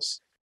spirituals.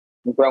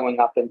 Growing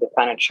up in the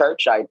kind of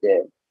church I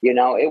did,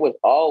 it was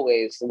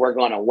always, we're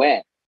going to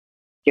win,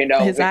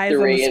 His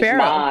victory is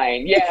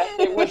mine. Yeah,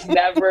 it was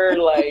never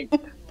like,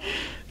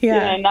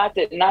 not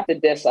to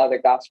diss other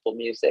gospel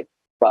music,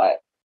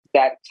 but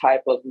that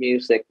type of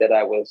music that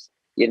I was,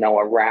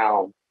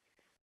 around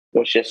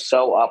was just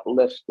so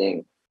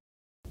uplifting.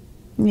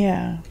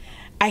 Yeah.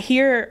 I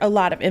hear a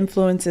lot of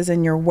influences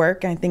in your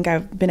work. I think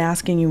I've been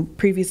asking you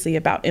previously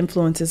about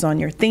influences on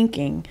your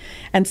thinking.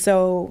 And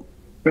so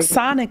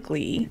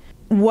sonically,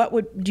 what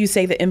would you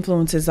say the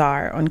influences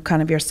are on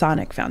kind of your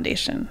sonic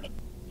foundation?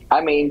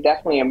 I mean,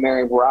 definitely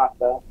Amiri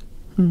Baraka,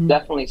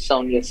 definitely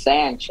Sonia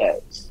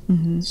Sanchez.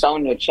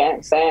 Sonia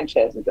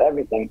Sanchez is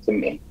everything to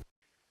me.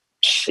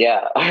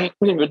 Yeah, I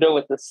don't even know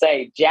what to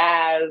say.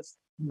 Jazz,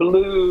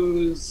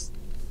 blues,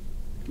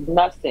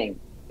 nothing,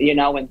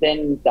 and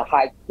then the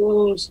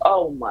haikus,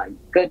 oh my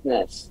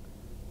goodness,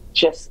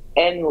 just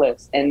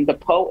endless. And the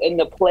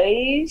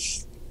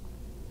plays,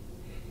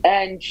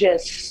 and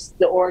just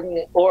the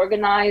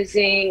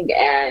organizing,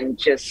 and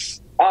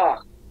just,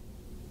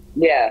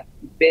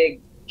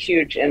 big,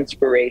 huge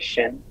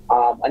inspiration.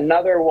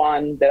 Another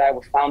one that I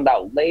found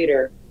out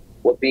later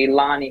would be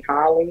Lonnie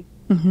Holly.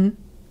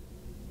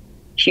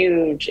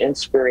 Huge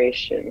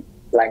inspiration,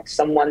 like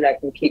someone that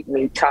can keep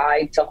me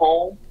tied to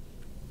home.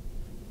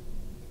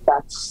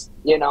 That's,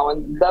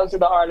 and those are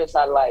the artists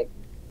I like.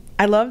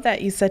 I love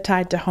that you said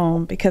tied to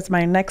home, because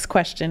my next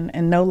question,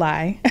 and no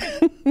lie,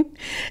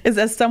 is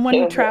as someone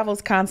who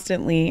travels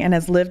constantly and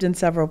has lived in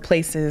several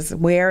places,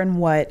 where and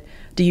what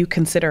do you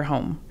consider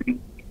home?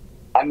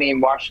 I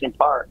mean, Washington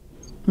Park.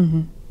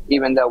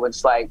 Even though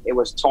it's like it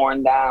was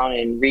torn down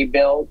and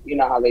rebuilt,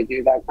 how they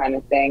do that kind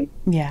of thing.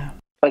 Yeah.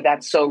 But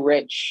that's so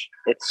rich.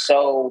 It's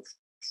so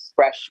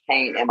fresh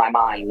paint in my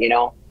mind,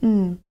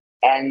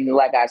 And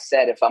like I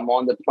said, if I'm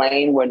on the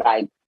plane,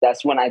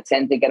 that's when I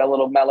tend to get a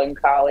little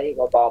melancholy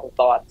with all the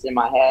thoughts in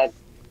my head.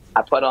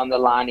 I put on the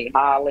Lonnie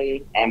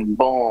Holly, and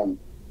boom,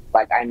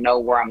 like I know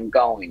where I'm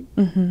going.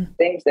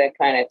 Things that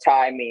kind of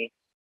tie me,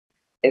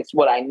 it's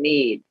what I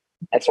need.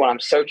 That's what I'm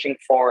searching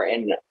for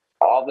in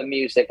all the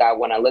music I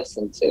want to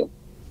listen to.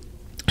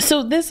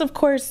 So this, of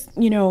course,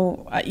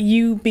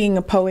 you being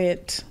a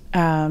poet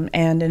and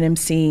an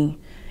MC,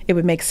 it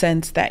would make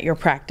sense that your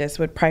practice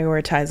would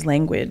prioritize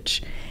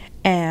language.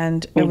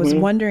 And I was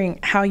wondering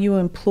how you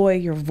employ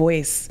your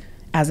voice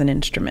as an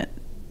instrument.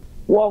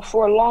 Well,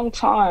 for a long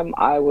time,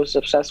 I was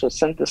obsessed with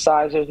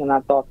synthesizers, and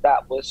I thought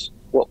that was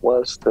what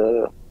was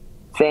the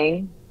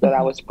thing that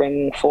I was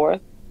bringing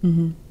forth.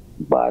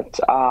 But,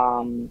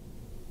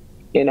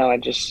 you know,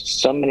 it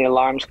just, so many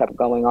alarms kept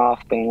going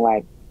off, being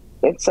like,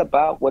 it's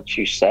about what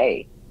you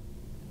say.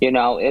 You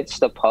know, it's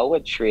the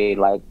poetry.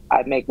 Like,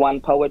 I make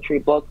one poetry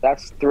book,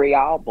 that's 3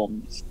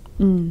 albums.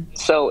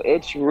 So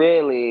it's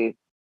really,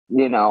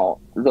 you know,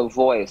 the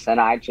voice,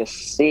 and I just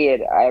see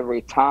it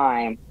every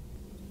time,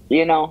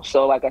 you know.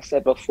 So like I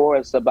said before,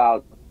 it's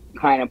about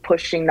kind of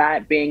pushing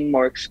that, being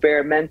more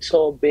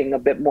experimental, being a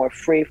bit more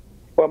free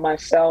for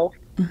myself,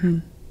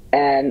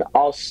 and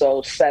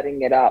also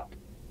setting it up,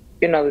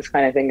 you know, this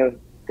kind of thing of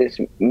this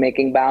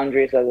making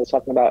boundaries, as I was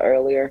talking about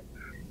earlier,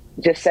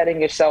 just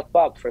setting yourself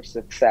up for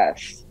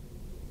success,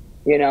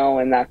 you know.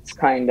 And that's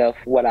kind of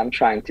what I'm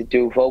trying to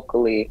do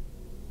vocally,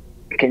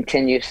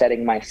 continue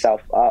setting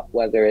myself up,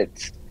 whether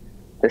it's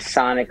the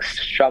sonic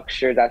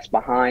structure that's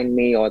behind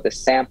me or the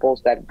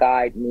samples that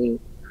guide me.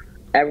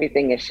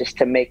 Everything is just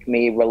to make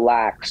me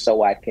relax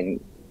so I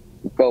can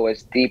go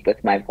as deep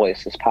with my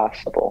voice as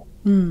possible.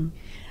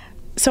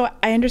 So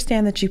I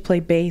understand that you play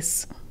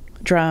bass,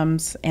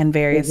 drums, and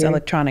various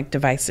electronic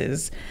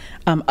devices.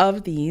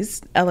 Of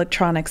these,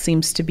 electronic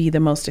seems to be the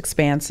most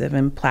expansive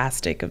and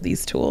plastic of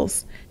these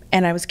tools.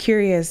 And I was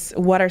curious,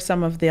 what are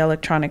some of the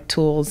electronic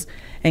tools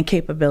and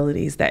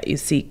capabilities that you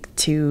seek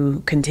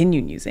to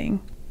continue using?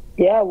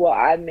 Yeah, well,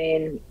 I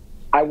mean,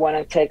 I want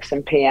to take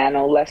some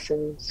piano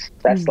lessons.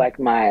 That's like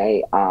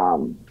my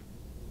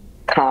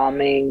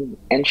calming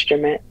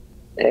instrument.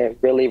 It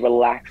really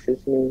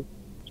relaxes me.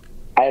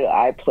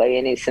 I play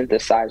any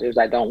synthesizers.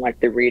 I don't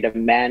like to read a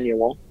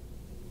manual.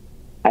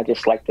 I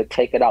just like to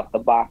take it out the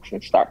box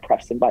and start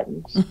pressing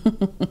buttons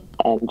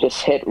and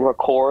just hit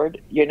record,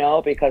 you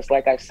know, because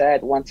like I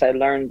said, once I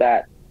learned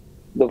that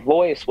the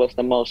voice was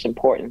the most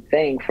important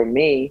thing for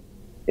me,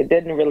 it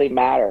didn't really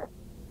matter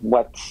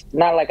what's,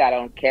 not like I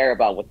don't care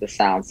about what the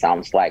sound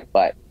sounds like,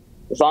 but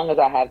as long as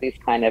I have these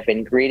kind of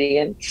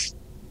ingredients,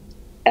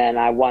 and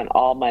I want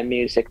all my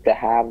music to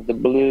have the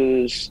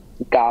blues,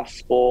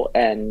 gospel,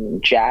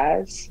 and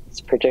jazz,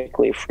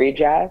 particularly free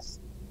jazz.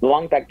 As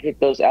long as I keep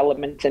those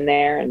elements in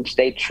there and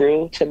stay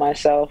true to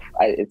myself,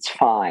 it's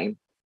fine.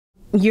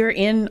 You're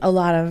in a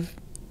lot of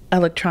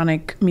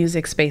electronic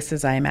music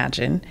spaces, I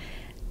imagine.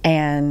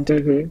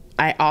 And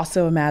I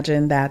also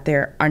imagine that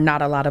there are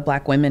not a lot of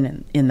Black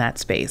women in that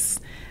space.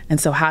 And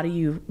so how did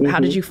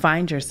you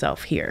find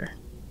yourself here?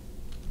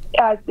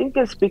 Yeah, I think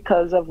it's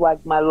because of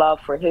like my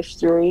love for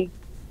history,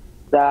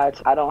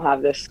 that I don't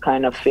have this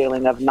kind of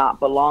feeling of not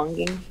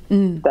belonging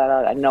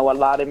that I know a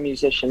lot of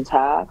musicians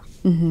have.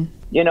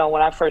 You know,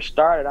 when I first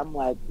started, I'm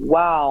like,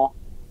 wow,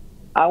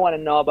 I want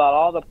to know about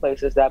all the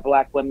places that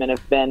Black women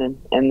have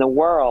been in the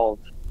world,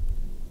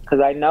 because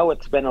I know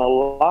it's been a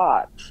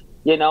lot.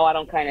 You know, I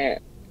don't kind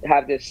of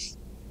have this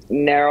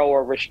narrow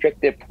or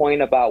restricted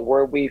point about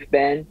where we've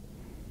been.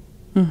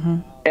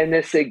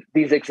 And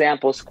these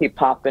examples keep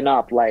popping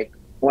up. Like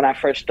when I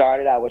first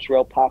started, I was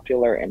real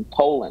popular in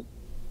Poland.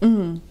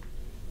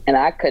 And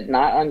I could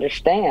not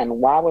understand,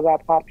 why was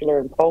I popular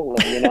in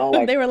Poland, you know?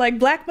 Like, they were like,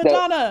 Black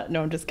Madonna.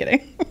 No, I'm just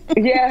kidding.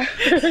 Yeah.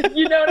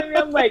 You know what I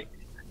mean?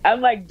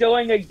 I'm like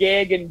doing a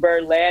gig in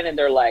Berlin, and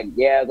they're like,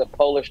 yeah, the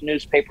Polish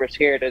newspaper's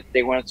here, that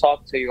they want to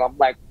talk to you. I'm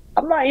like,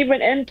 I'm not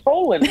even in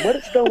Poland. What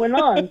is going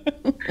on?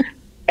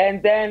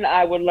 And then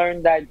I would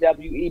learn that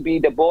W.E.B.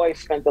 Du Bois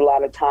spent a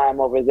lot of time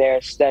over there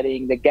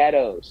studying the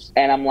ghettos.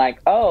 And I'm like,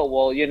 oh,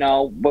 well, you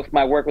know, with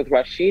my work with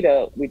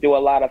Rashida, we do a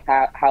lot of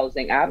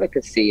housing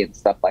advocacy and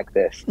stuff like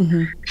this.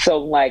 So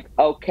like,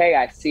 okay,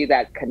 I see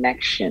that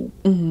connection.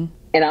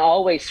 And I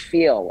always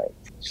feel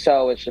it.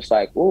 So it's just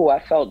like, ooh, I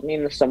felt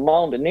Nina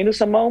Simone. Did Nina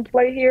Simone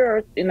play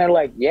here? And they're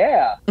like,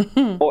 yeah.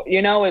 Or,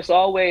 you know, it's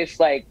always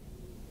like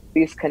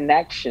these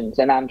connections.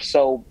 And I'm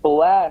so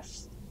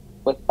blessed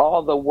with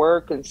all the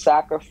work and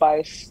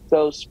sacrifice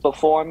those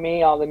before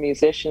me, all the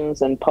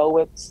musicians and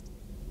poets.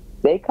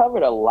 They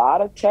covered a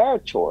lot of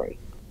territory,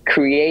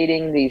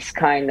 creating these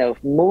kind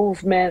of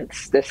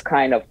movements, this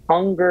kind of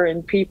hunger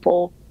in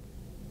people,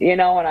 you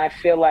know, and I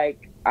feel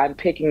like I'm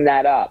picking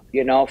that up,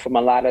 you know, from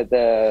a lot of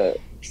the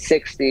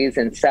 60s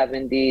and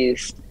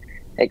 70s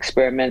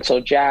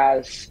experimental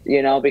jazz,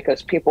 you know,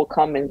 because people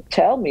come and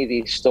tell me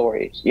these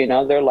stories, you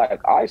know, they're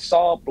like, I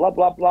saw blah,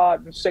 blah, blah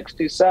in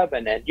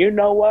 67, and you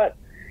know what?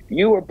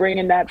 You were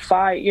bringing that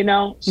fight, you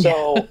know?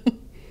 So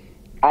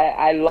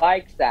I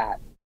like that.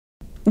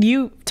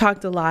 You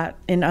talked a lot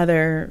in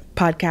other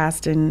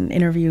podcasts and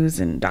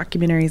interviews and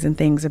documentaries and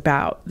things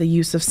about the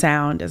use of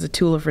sound as a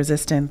tool of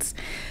resistance.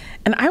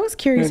 And I was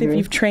curious if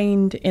you've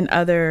trained in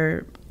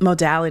other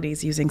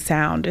modalities using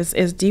sound.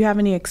 Do you have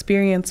any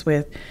experience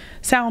with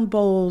sound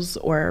bowls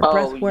or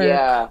breath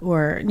work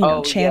or, you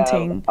know,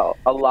 chanting? Yeah.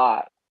 A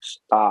lot.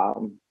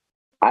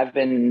 I've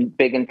been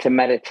big into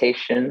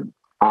meditation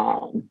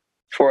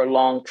for a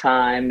long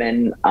time,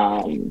 and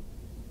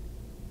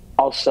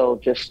also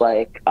just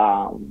like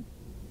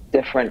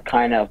different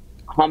kind of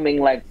humming.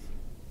 Like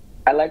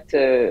I like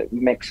to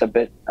mix a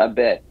bit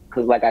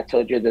because like I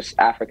told you, this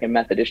African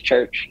Methodist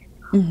church,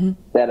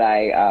 that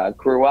I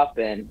grew up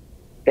in,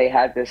 they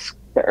had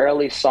the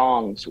early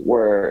songs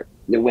where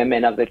the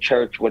women of the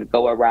church would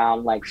go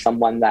around like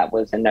someone that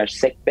was in their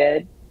sick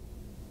bed.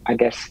 I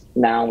guess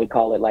now we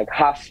call it like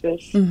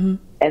hospice. And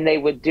they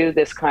would do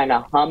this kind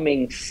of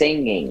humming,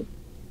 singing,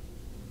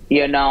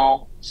 you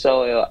know?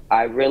 So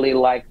I really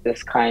like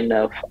this kind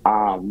of,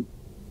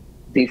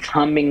 these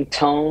humming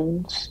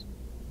tones,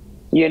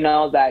 you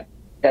know, that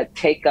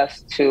take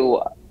us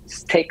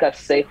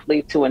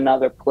safely to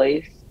another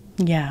place.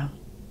 Yeah.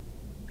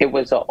 It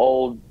was an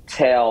old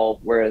tale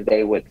where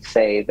they would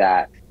say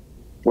that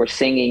we're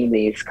singing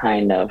these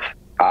kind of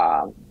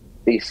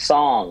these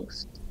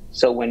songs.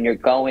 So when you're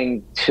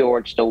going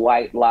towards the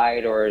white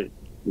light, or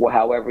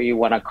however you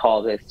want to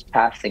call this,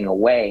 passing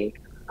away,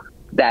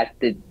 that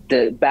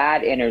the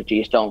bad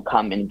energies don't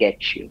come and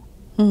get you.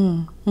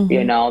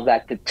 You know,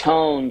 that the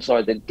tones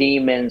or the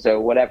demons or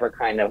whatever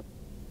kind of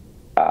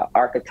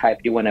archetype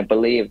you want to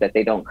believe, that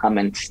they don't come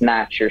and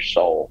snatch your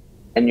soul,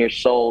 and your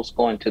soul's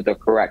going to the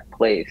correct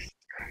place.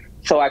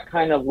 So I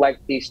kind of like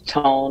these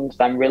tones.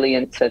 I'm really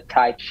into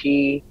Tai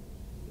Chi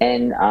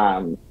and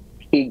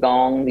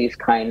Qigong, these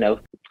kind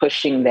of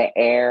pushing the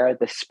air,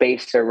 the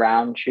space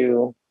around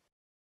you,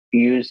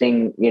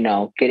 using, you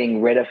know,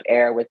 getting rid of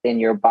air within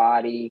your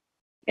body,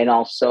 and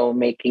also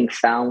making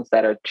sounds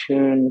that are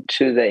tuned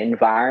to the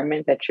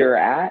environment that you're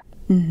at.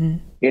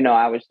 You know,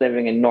 I was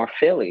living in North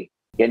Philly,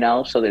 you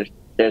know, so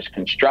there's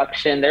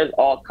construction, there's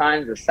all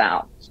kinds of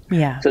sounds.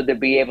 Yeah. So to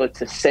be able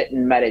to sit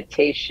in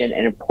meditation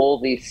and pull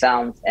these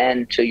sounds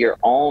into your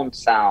own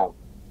sound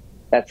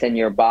that's in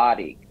your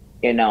body,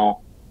 you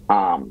know,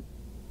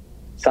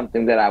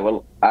 something that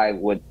I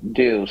would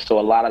do. So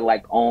a lot of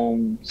like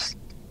ohms,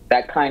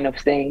 that kind of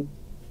thing.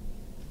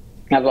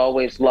 I've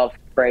always loved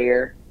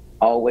prayer,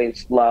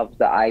 always loved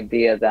the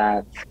idea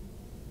that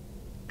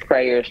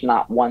prayer is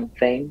not one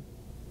thing.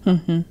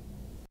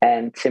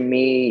 And to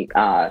me,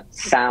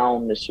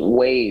 sound is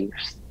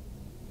waves.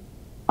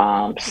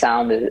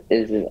 Sound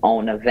is its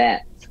own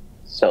event.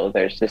 So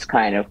there's this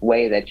kind of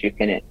way that you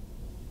can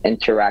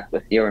interact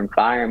with your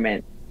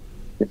environment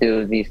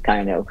through these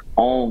kind of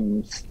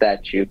ohms,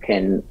 that you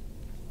can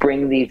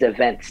bring these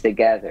events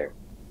together.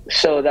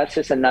 So that's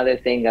just another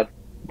thing of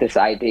this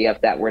idea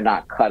of that we're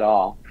not cut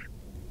off.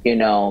 You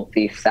know,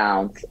 these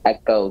sounds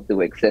echo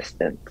through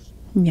existence.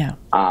 Yeah.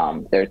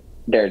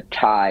 They're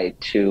tied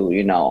to,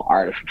 you know,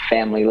 our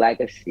family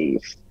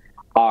legacies,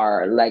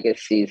 our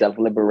legacies of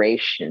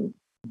liberation.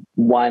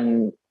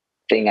 One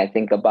thing I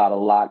think about a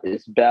lot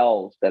is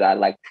bells that I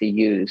like to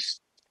use.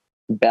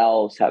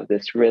 Bells have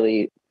this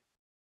really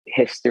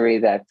history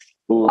that's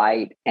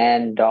light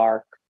and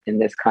dark, in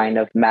this kind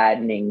of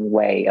maddening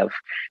way of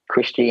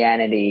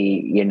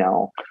Christianity, you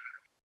know,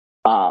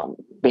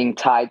 being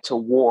tied to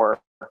war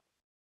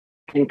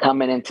and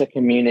coming into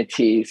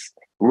communities,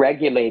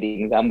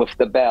 regulating them with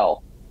the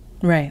bell.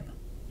 Right.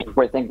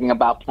 We're thinking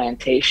about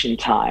plantation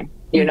time,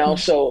 you know,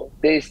 so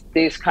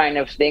these kind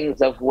of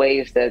things of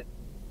ways that,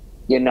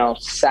 you know,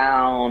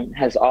 sound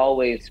has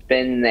always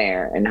been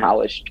there and how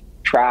it's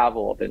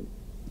traveled. And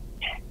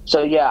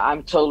so, yeah,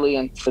 I'm totally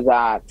into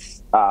that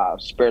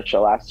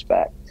spiritual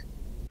aspect.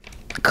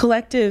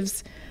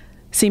 Collectives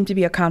seem to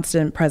be a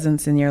constant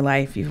presence in your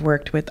life. You've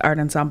worked with Art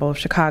Ensemble of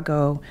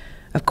Chicago,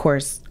 of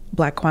course,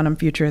 Black Quantum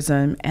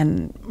Futurism,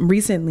 and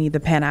recently the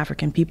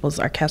Pan-African People's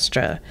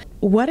Orchestra.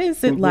 What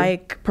is it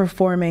like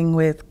performing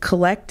with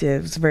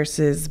collectives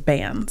versus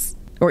bands?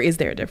 Or is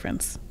there a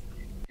difference?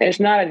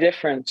 There's not a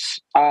difference.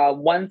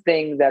 One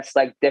thing that's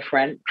like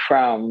different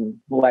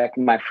from like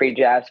my free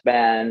jazz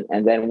band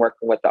and then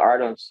working with the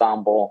Art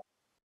Ensemble,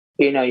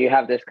 you know, you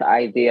have this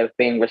idea of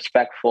being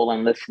respectful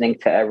and listening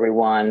to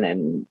everyone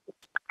and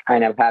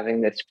kind of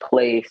having this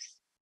place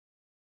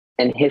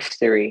in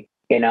history,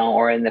 you know,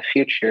 or in the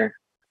future.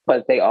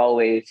 But they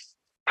always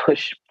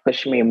push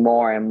me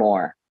more and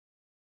more,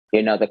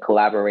 you know, the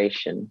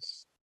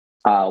collaborations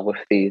with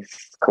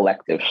these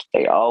collectives,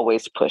 they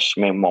always push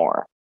me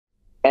more.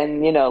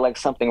 And, you know, like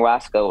something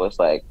Roscoe was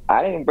like,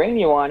 I didn't bring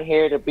you on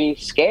here to be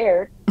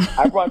scared.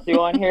 I brought you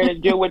on here to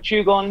do what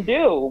you're going to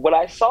do, what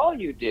I saw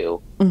you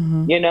do,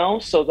 you know?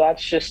 So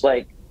that's just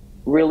like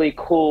really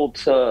cool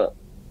to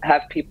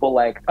have people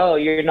like, oh,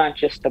 you're not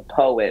just a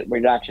poet. We're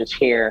not just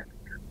here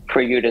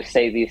for you to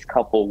say these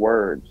couple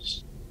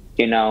words.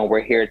 You know,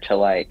 we're here to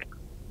like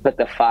put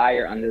the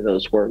fire under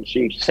those words. So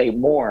you say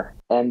more.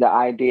 And the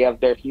idea of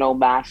there's no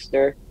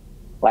master,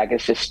 like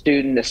it's just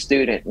student to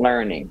student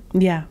learning.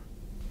 Yeah.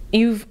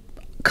 You've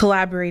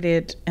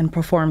collaborated and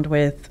performed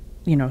with,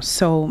 you know,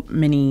 so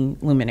many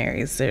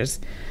luminaries. There's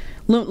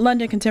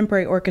London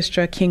Contemporary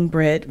Orchestra, King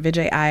Britt,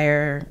 Vijay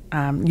Iyer.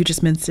 You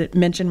just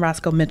mentioned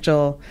Roscoe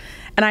Mitchell.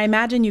 And I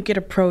imagine you get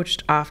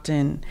approached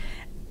often.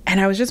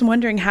 And I was just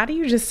wondering, how do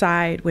you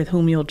decide with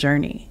whom you'll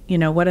journey? You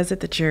know, what is it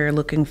that you're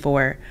looking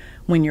for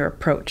when you're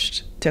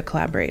approached to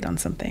collaborate on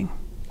something?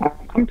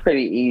 I'm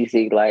pretty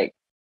easy. Like,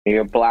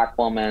 you're a Black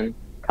woman.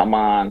 Come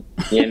on.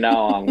 You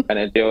know, I'm going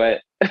to do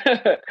it.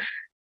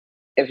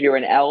 If you're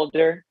an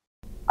elder,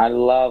 I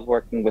love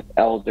working with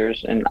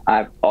elders, and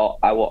I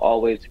will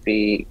always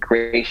be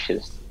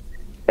gracious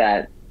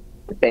that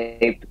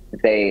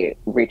they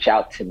reach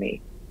out to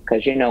me.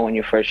 Because, when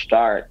you first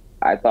start,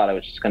 I thought I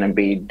was just going to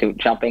be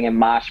jumping in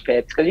mosh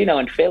pits. Because,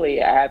 in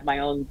Philly, I had my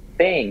own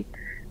thing.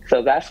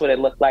 So that's what it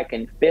looked like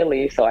in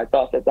Philly. So I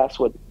thought that that's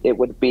what it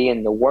would be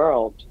in the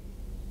world.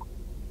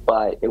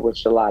 But it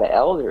was a lot of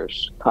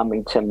elders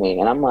coming to me.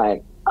 And I'm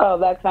like, oh,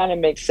 that kind of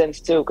makes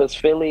sense too. Because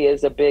Philly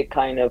is a big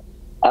kind of,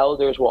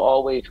 elders will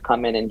always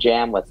come in and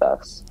jam with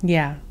us.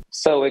 Yeah.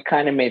 So it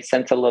kind of made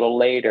sense a little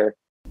later.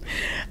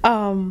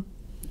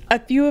 A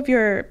few of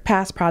your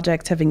past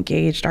projects have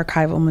engaged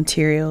archival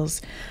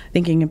materials,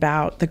 thinking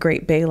about the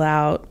Great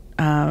Bailout,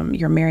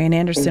 your Marian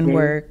Anderson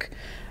work.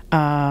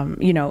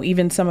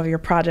 Even some of your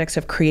projects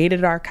have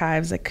created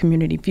archives like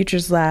Community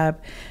Futures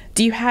Lab.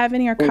 Do you have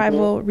any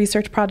archival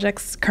research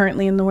projects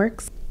currently in the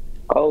works?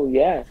 Oh,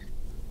 yes.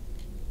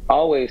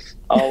 Always.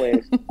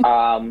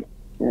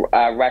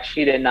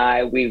 Rashida and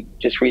I, we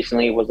just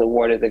recently was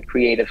awarded the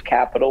Creative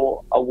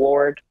Capital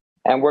Award.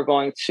 And we're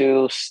going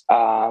to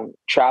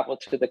travel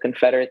to the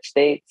Confederate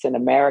States in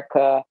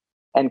America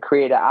and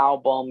create an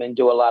album and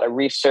do a lot of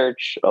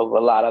research of a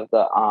lot of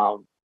the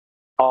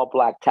all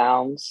Black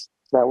towns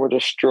that were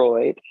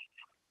destroyed.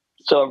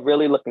 So I'm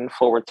really looking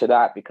forward to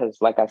that because,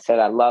 like I said,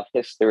 I love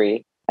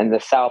history. And the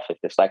South is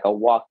just like a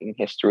walking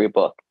history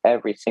book,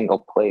 every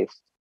single place.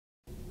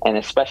 And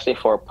especially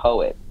for a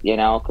poet,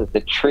 because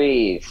the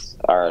trees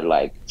are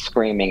like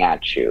screaming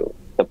at you.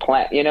 The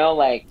plant,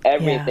 like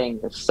everything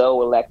is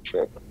so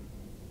electric.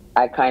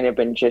 I kind of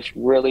been just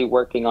really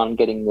working on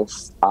getting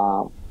this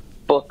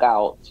book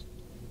out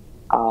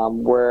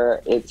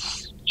where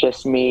it's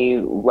just me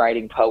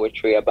writing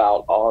poetry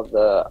about all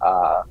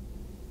the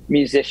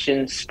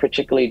musicians,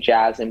 particularly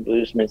jazz and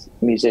blues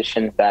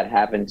musicians that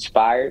have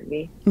inspired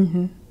me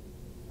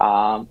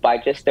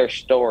by just their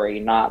story,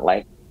 not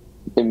like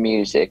the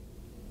music.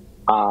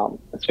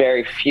 It's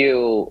very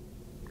few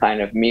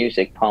kind of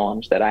music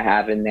poems that I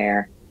have in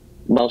there.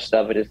 Most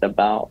of it is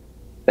about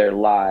their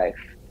life.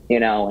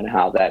 And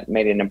how that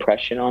made an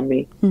impression on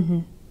me.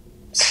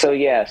 So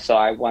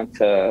I want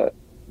to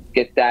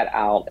get that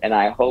out, and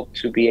I hope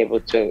to be able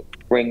to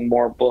bring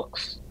more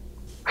books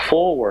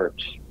forward.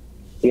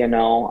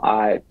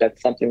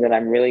 That's something that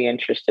I'm really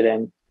interested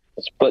in,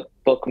 is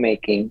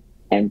bookmaking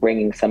and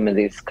bringing some of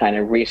these kind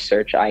of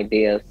research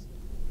ideas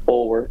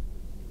forward.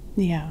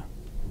 Yeah.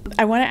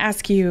 I want to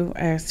ask you,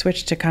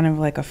 switch to kind of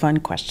like a fun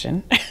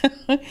question.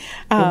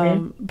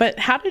 But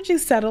how did you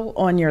settle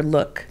on your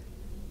look?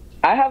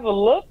 I have a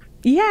look?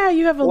 Yeah,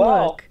 you have a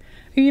look.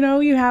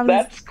 You have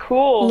that's these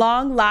cool.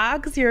 Long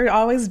locks. You're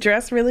always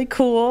dressed really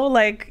cool.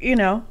 Like,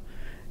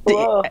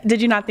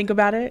 did you not think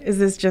about it? Is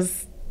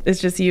this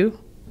it's just you?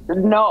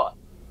 No,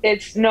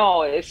 it's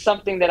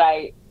something that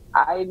I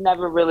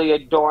never really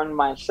adorned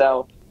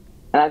myself.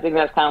 And I think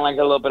that's kind of like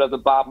a little bit of the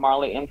Bob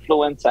Marley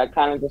influence. I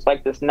kind of just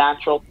like this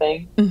natural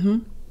thing.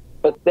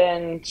 But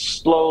then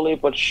slowly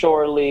but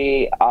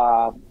surely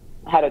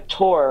had a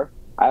tour.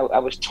 I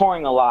was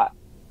touring a lot.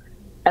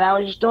 And I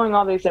was just doing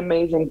all these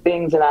amazing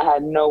things, and I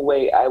had no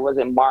way, I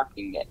wasn't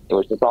marking it. It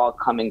was just all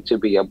coming to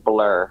be a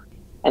blur.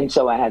 And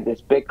so I had this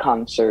big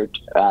concert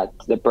at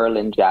the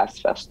Berlin Jazz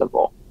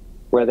Festival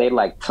where they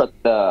like took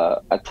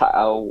a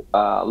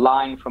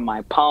line from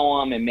my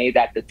poem and made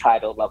that the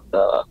title of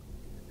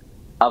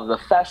the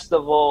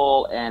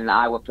festival. And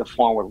I would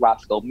perform with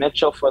Roscoe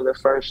Mitchell for the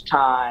first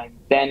time,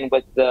 then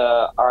with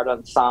the art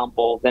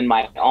ensemble, then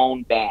my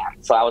own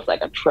band. So I was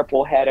like a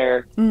triple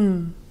header.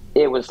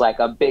 It was like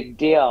a big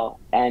deal.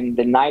 And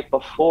the night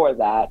before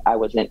that, I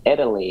was in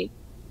Italy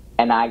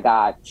and I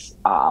got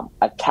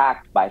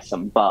attacked by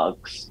some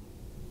bugs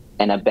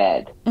in a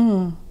bed,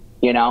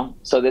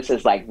 So this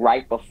is like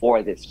right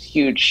before this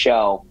huge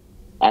show.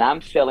 And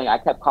I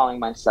kept calling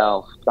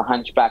myself the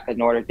Hunchback of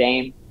Notre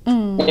Dame.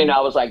 I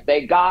was like,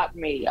 they got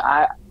me.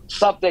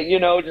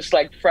 Just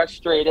like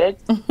frustrated.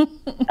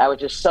 I was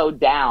just so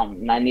down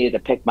and I needed to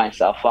pick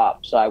myself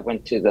up. So I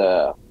went to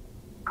the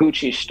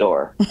Gucci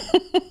store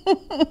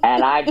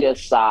and I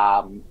just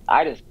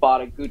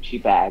bought a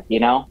Gucci bag.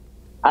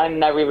 I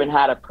never even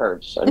had a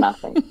purse or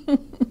nothing.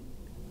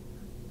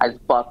 I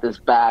just bought this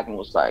bag and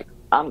was like,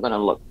 I'm gonna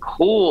look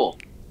cool,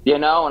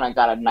 and I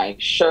got a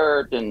nice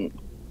shirt. And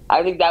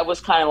I think that was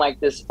kind of like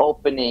this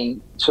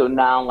opening to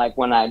now, like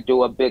when I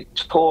do a big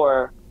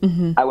tour,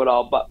 I would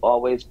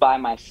always buy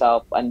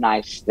myself a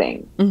nice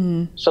thing.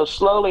 So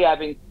slowly I've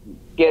been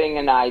getting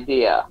an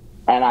idea,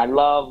 and I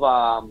love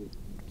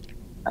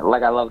I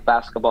love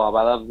basketball.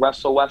 I love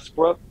Russell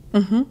Westbrook.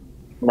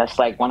 That's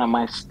like one of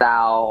my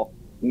style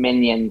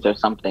minions or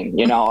something,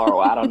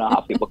 or I don't know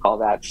how people call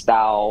that,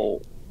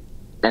 style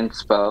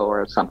inspo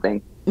or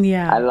something.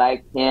 Yeah. I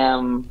like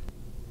him.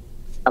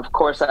 Of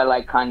course, I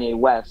like Kanye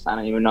West. I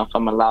don't even know if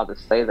I'm allowed to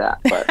say that,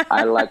 but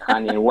I like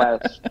Kanye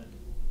West.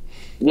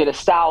 Yeah, the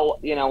style,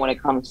 when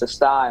it comes to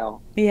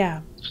style.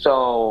 Yeah.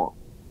 So,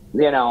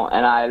 and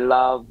I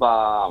love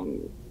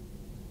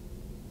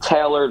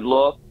tailored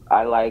look.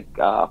 I like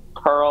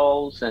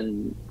pearls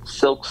and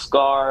silk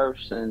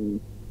scarves and,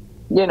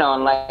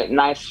 and like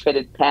nice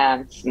fitted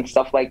pants and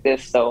stuff like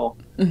this. So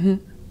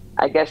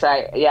I guess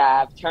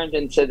I've turned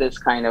into this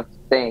kind of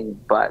thing,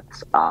 but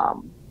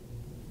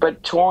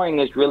touring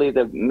is really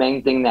the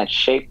main thing that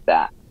shaped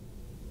that.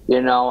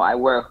 You know, I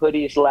wear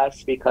hoodies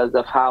less because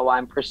of how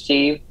I'm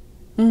perceived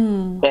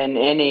in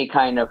any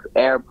kind of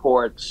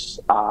airports,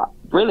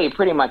 really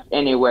pretty much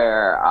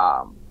anywhere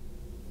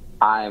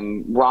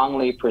I'm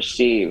wrongly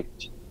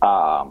perceived.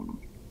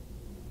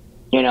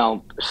 You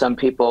know, some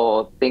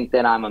people think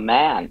that I'm a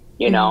man,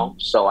 you know,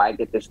 so I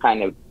get this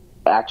kind of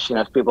action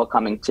of people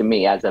coming to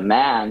me as a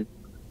man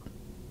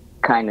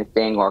kind of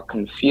thing, or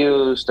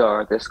confused,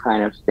 or this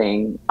kind of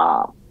thing,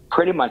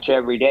 pretty much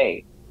every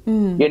day,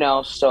 you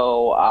know,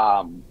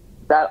 so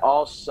that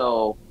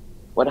also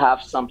would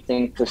have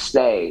something to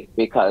say,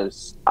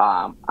 because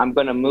I'm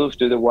going to move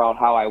through the world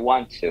how I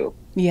want to.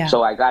 Yeah.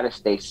 So I got to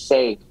stay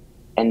safe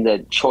in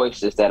the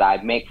choices that I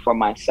make for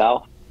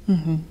myself,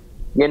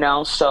 you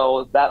know,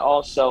 so that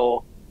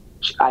also,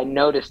 I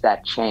noticed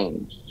that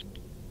change.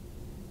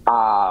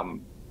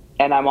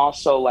 And I'm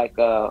also like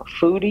a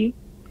foodie,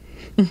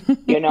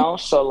 you know,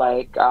 so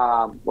like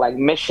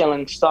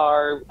Michelin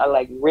star, I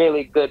like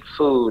really good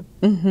food.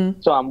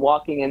 So I'm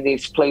walking in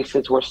these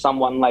places where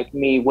someone like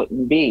me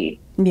wouldn't be,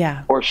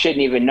 or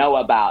shouldn't even know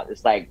about.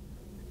 It's like,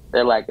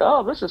 they're like,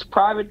 oh, this is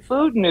private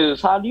food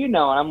news. How do you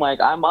know? And I'm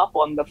like, I'm up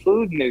on the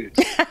food news.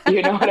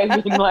 You know what I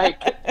mean?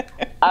 Like,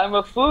 I'm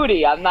a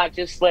foodie. I'm not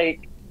just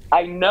like,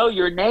 I know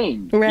your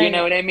name. Right. You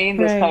know what I mean?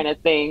 This kind of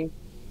thing.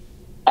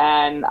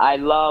 And I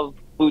love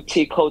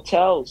boutique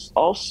hotels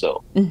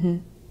also.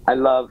 I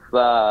love,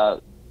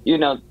 you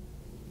know,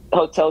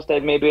 hotels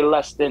that maybe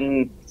less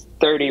than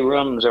 30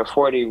 rooms or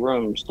 40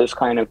 rooms, this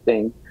kind of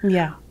thing.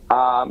 Yeah.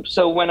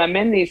 So when I'm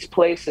in these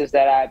places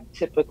that I'm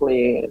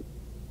typically,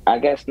 I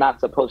guess, not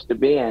supposed to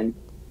be in,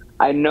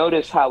 I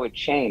notice how it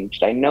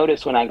changed. I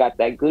noticed when I got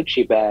that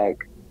Gucci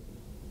bag,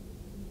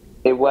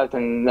 it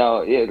wasn't,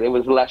 it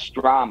was less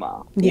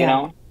drama, you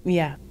know?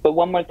 Yeah. But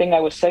one more thing I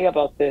would say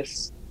about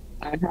this,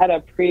 I had a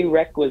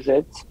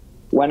prerequisite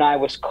when I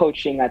was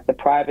coaching at the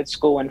private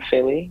school in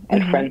Philly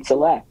at Friend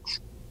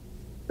Select.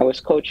 I was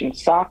coaching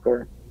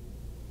soccer,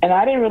 and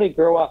I didn't really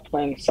grow up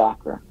playing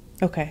soccer.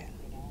 Okay.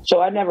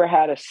 So I never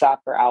had a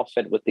soccer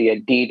outfit with the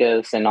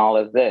Adidas and all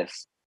of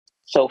this.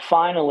 So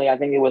finally, I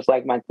think it was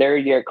like my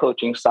third year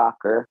coaching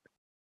soccer,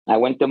 I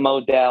went to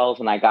Modell's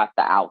and I got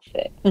the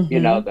outfit, you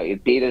know, the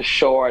Adidas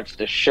shorts,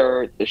 the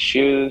shirt, the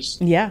shoes.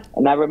 Yeah.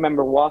 And I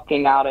remember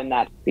walking out in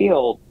that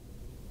field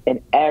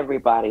and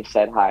everybody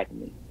said hi to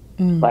me.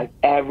 Like,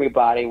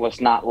 everybody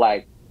was not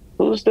like,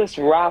 who's this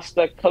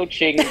Rasta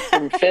coaching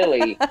from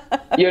Philly?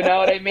 You know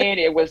what I mean?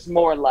 It was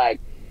more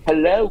like,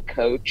 hello,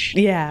 coach.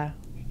 Yeah.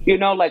 You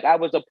know, like I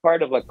was a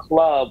part of a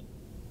club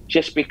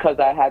just because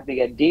I had the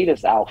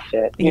Adidas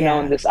outfit, you know,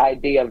 and this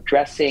idea of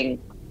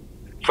dressing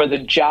for the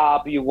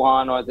job you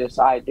want, or this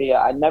idea,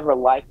 I never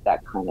liked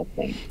that kind of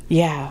thing.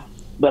 Yeah.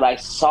 But I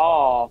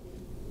saw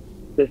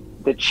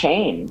the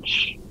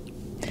change.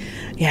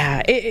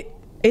 Yeah.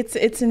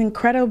 It's an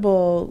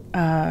incredible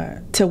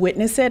to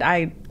witness it.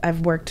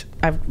 I've worked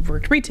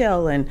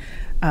retail and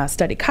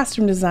studied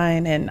costume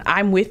design, and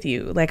I'm with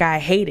you. Like, I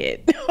hate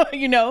it.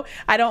 You know,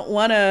 I don't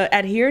want to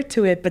adhere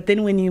to it, but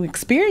then when you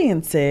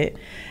experience it,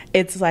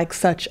 it's like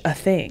such a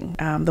thing.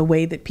 The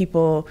way that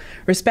people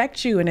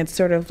respect you, and it's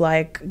sort of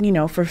like, you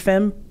know, for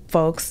femme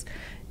folks,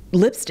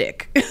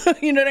 lipstick.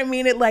 You know what I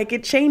mean?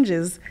 It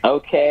changes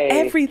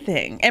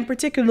everything, and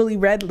particularly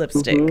red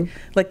lipstick,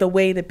 like the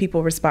way that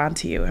people respond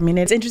to you. I mean,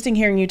 it's interesting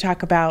hearing you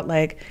talk about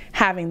like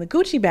having the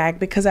Gucci bag,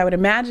 because I would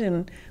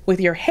imagine with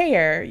your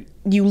hair,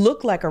 you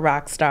look like a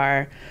rock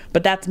star,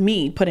 but that's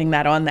me putting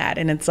that on that.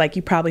 And it's like,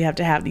 you probably have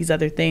to have these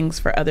other things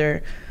for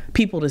other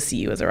people to see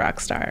you as a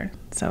rock star.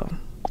 So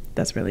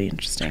that's really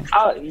interesting.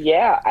 Oh,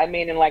 yeah. I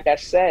mean, and like I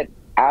said,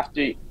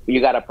 after you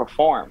got to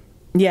perform.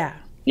 Yeah.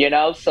 You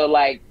know, so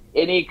like,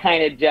 any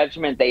kind of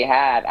judgment they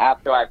had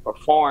after I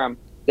perform,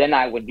 then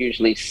I would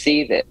usually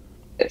see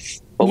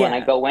this. But when I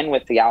go in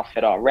with the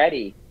outfit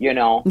already, you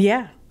know.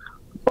 Yeah.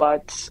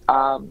 But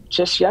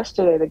just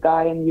yesterday, the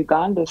guy in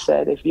Uganda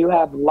said, if you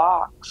have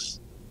locks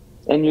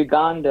in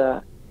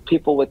Uganda,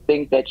 people would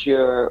think that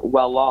you're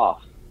well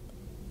off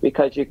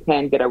because you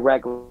can't get a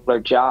regular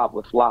job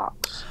with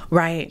locks.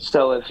 Right.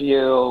 So if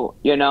you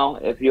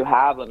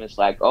have them, it's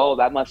like, oh,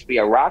 that must be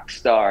a rock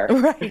star.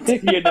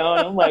 Right. You know,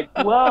 and I'm like,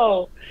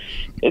 whoa.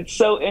 It's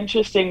so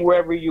interesting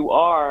wherever you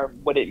are,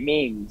 what it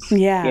means.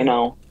 Yeah. You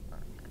know?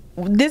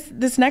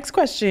 This next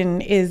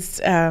question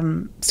is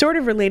sort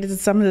of related to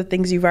some of the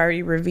things you've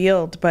already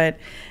revealed, but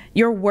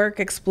your work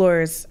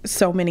explores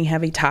so many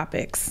heavy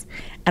topics.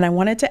 And I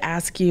wanted to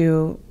ask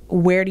you,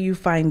 where do you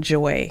find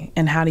joy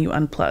and how do you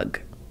unplug?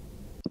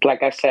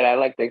 Like I said, I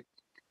like to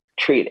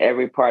treat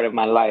every part of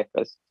my life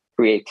as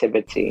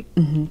creativity.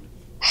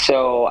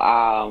 So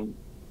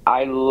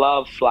I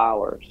love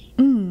flowers.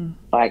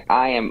 Like,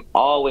 I am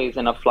always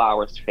in a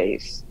flower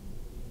space.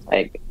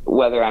 Like,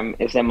 whether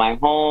it's in my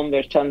home,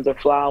 there's tons of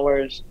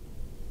flowers.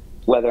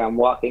 Whether I'm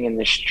walking in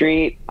the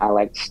street, I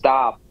like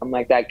stop. I'm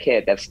like that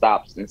kid that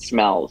stops and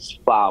smells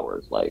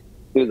flowers, like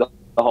through the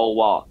whole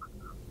walk.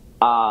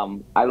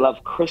 I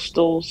love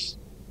crystals.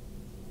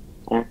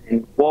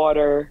 and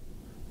water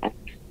and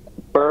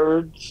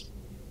birds.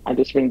 I've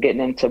just been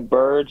getting into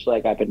birds.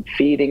 Like I've been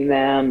feeding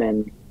them,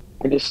 and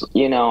I just,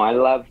 I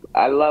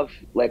love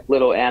like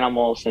little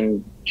animals,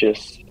 and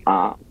just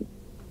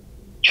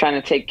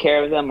trying to take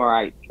care of them,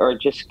 or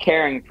just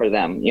caring for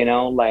them,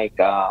 like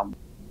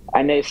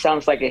I know it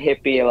sounds like a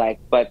hippie,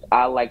 but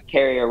I like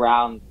carry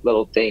around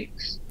little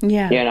things.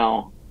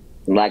 Yeah.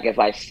 Like if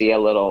I see a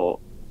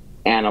little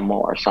animal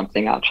or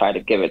something, I'll try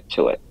to give it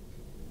to it.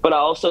 But I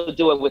also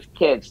do it with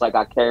kids. Like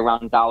I carry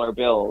around dollar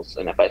bills,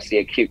 and if I see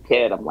a cute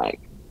kid, I'm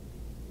like,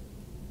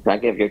 I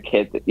give your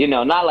kid,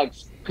 not like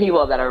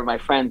people that are my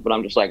friends, but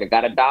I'm just like, I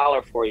got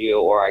 $1 for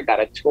you, or I got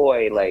a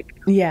toy. Like,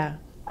 yeah,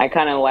 I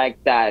kind of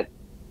like that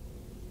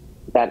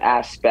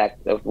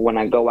aspect of when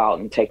I go out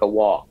and take a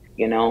walk,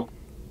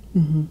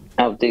 mm-hmm.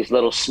 of these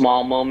little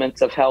small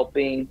moments of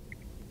helping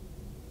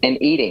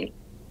and eating.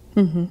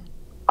 Mm-hmm.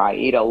 I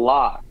eat a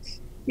lot.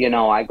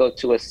 I go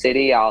to a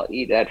city, I'll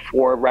eat at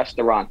 4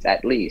 restaurants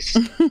at least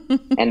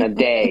in a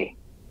day.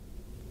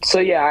 So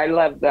yeah, I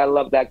love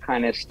that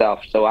kind of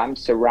stuff. So I'm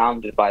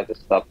surrounded by the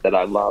stuff that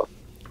I love.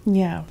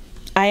 Yeah.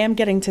 I am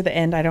getting to the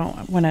end. I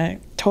don't want to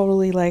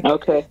totally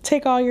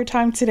take all your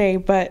time today,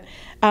 but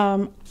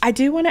I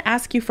do want to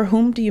ask you, for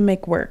whom do you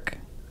make work?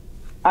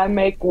 I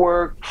make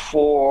work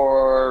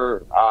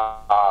for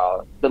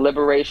the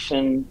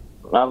liberation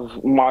of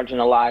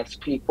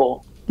marginalized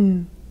people.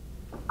 Mm.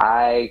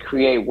 I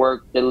create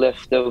work to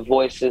lift the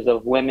voices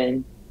of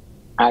women.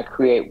 I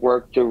create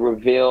work to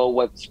reveal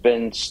what's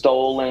been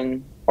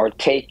stolen or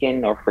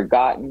taken or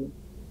forgotten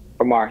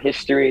from our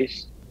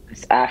histories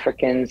as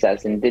Africans,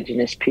 as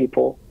indigenous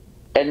people.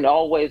 And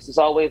it's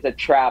always a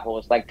travel.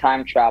 It's like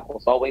time travel.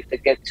 It's always to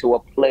get to a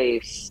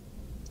place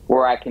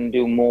where I can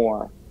do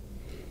more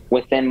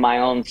within my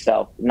own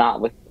self,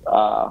 not with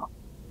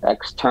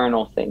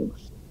external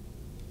things,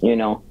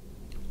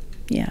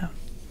 Yeah.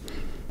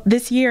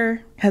 This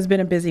year has been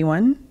a busy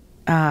one.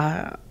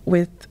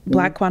 With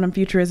Black Quantum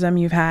Futurism,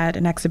 you've had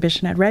an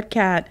exhibition at Red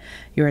Cat,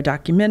 you're a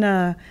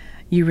documenta,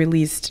 you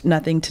released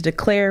Nothing to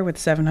Declare with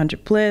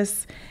 700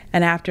 Bliss,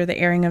 and after the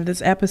airing of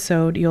this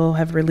episode, you'll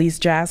have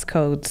released Jazz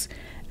Codes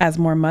as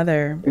Moor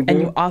Mother, and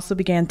you also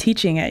began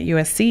teaching at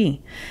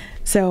USC.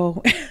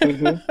 So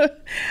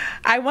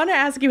I want to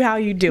ask you how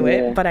you do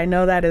it, but I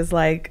know that is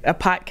like a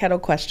pot kettle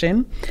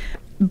question.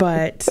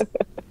 But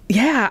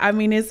yeah, I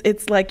mean,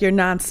 it's like you're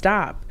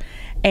nonstop.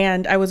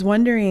 And I was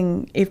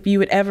wondering if you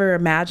would ever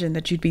imagine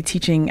that you'd be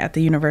teaching at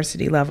the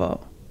university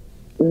level.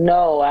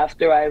 No,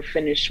 after I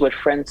finished with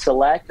Friends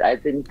Select, I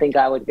didn't think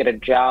I would get a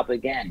job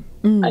again.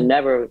 I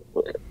never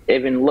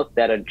even looked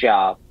at a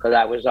job because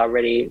I was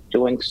already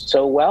doing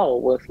so well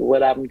with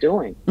what I'm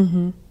doing.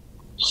 Mm-hmm.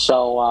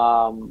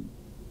 So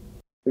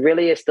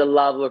really it's the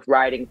love of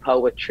writing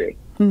poetry.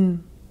 I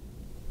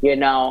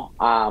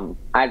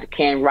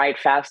can't write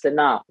fast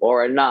enough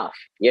or enough,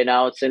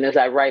 as soon as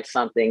I write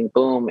something,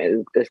 boom,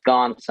 it's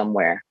gone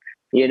somewhere,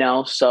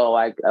 so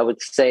I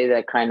would say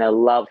that kind of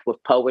love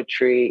with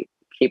poetry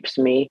keeps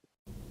me.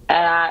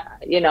 And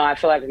I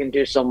feel like I can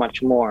do so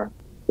much more.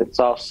 It's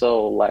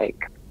also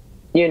like,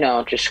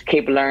 just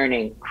keep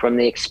learning from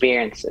the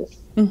experiences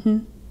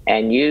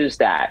and use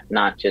that,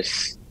 not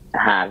just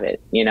have it,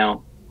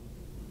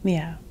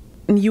 Yeah.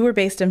 You were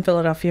based in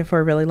Philadelphia for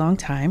a really long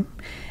time.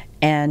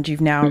 And you've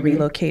now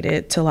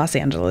relocated to Los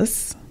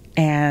Angeles.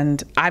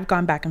 And I've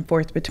gone back and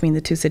forth between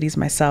the two cities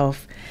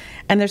myself.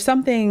 And there's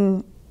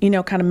something,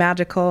 kind of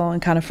magical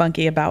and kind of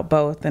funky about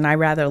both. And I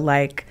rather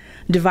like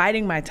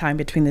dividing my time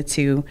between the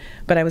two.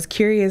 But I was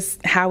curious,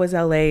 how is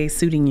LA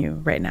suiting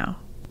you right now?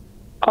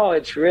 Oh,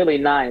 it's really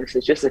nice.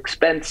 It's just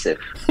expensive,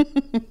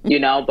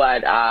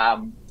 but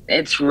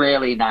it's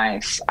really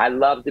nice. I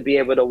love to be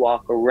able to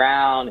walk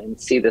around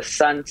and see the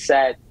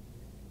sunset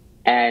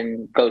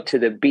and go to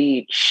the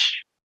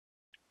beach.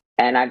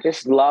 And I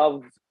just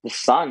love the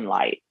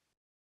sunlight.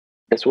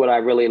 That's what I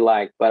really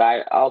like. But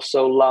I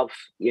also love,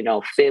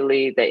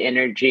 Philly, the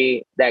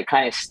energy that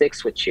kind of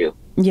sticks with you.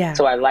 Yeah.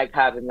 So I like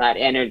having that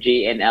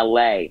energy in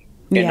LA,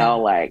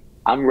 like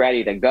I'm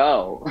ready to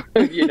go,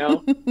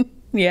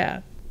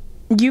 Yeah.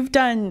 You've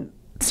done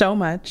so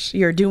much.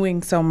 You're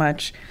doing so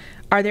much.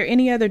 Are there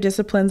any other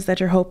disciplines that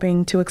you're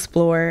hoping to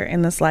explore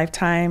in this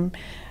lifetime?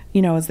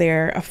 Is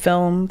there a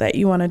film that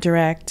you want to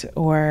direct,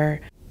 or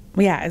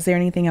is there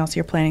anything else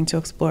you're planning to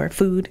explore?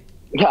 Food?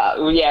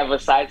 Yeah,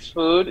 besides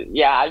food.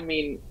 Yeah, I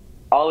mean,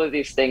 all of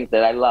these things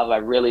that I love, I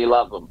really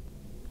love them.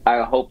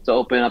 I hope to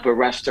open up a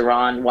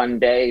restaurant one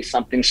day,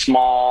 something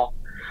small.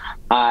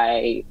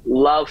 I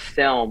love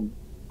film.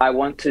 I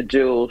want to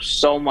do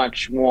so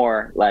much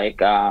more.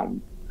 Like, I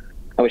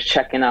was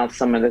checking out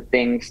some of the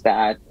things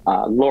that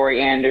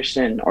Laurie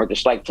Anderson, or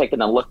just like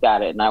taking a look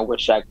at it, and I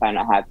wish I kind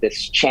of had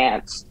this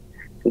chance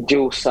to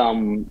do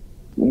some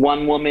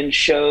one-woman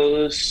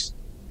shows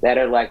that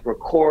are like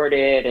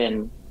recorded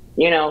and,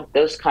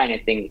 those kind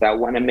of things. I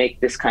want to make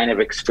this kind of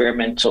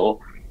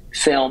experimental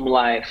film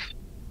life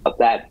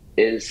that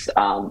is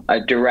a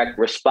direct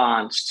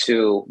response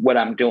to what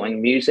I'm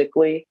doing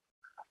musically.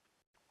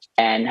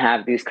 and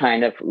have these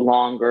kind of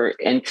longer,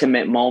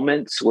 intimate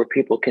moments where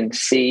people can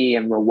see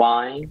and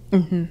rewind.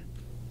 Mm-hmm.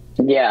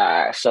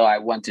 Yeah, so I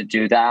want to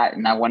do that,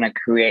 and I want to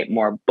create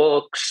more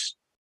books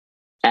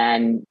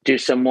and do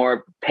some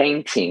more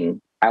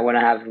painting. I want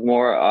to have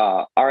more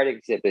art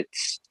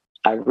exhibits.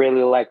 I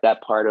really like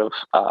that part of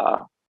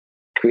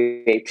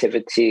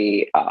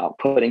creativity,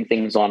 putting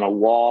things on a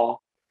wall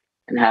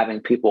and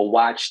having people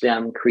watch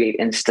them, create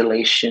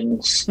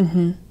installations.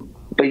 Mm-hmm.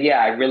 But yeah,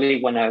 I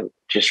really want to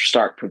just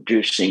start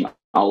producing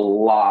a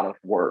lot of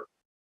work.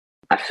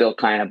 I feel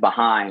kind of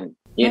behind,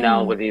 you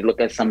know, when you look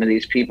at some of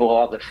these people,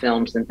 all the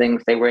films and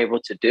things they were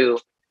able to do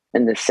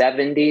in the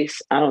 70s.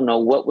 I don't know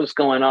what was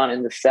going on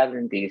in the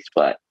 70s,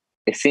 but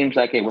it seems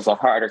like it was a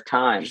harder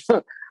time.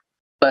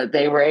 But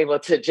they were able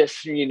to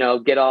just, you know,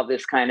 get all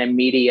this kind of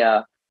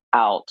media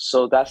out.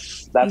 So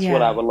that's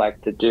what I would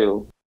like to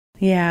do.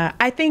 Yeah,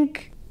 I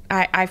think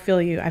I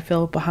feel you. I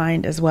feel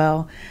behind as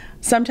well.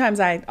 Sometimes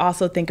I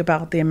also think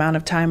about the amount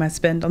of time I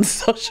spend on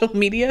social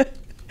media.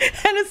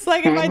 And it's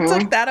like, if I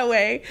took that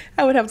away,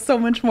 I would have so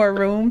much more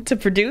room to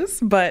produce.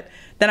 But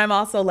then I'm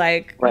also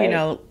like, you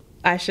know,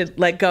 I should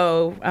let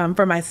go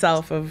for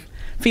myself of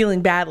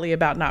feeling badly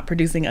about not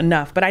producing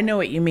enough. But I know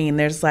what you mean.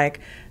 There's like,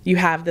 you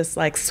have this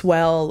like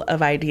swell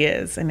of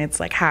ideas, and it's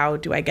like, how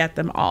do I get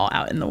them all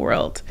out in the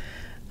world?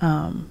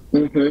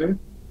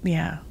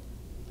 Yeah,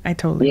 I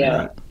totally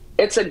relate.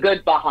 It's a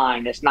good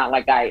behind. It's not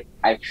like I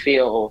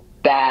feel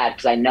bad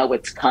because I know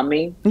it's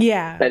coming.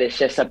 Yeah. But it's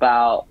just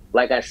about,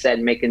 like I said,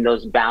 making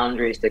those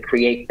boundaries to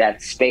create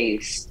that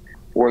space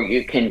where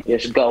you can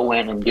just go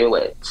in and do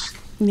it,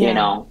 you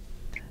know?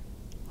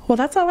 Well,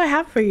 that's all I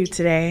have for you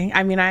today.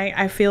 I mean,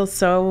 I feel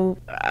so,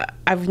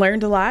 I've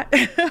learned a lot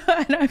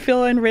and I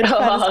feel enriched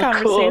by this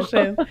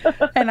conversation.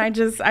 Cool. And I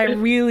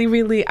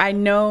really, I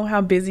know how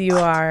busy you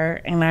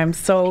are, and I'm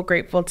so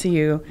grateful to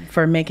you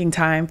for making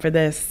time for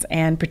this,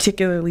 and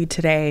particularly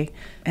today.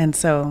 And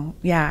so,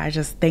 yeah, I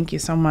just thank you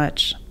so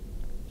much.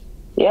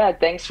 Yeah,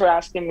 thanks for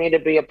asking me to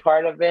be a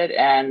part of it.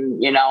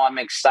 And, you know, I'm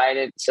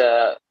excited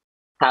to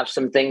have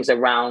some things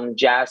around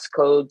jazz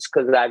codes,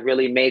 because I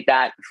really made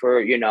that for,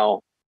 you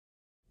know,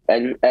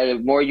 a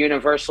more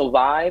universal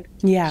vibe.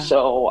 Yeah.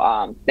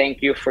 So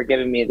thank you for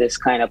giving me this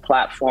kind of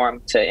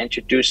platform to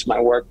introduce my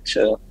work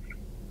to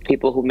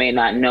people who may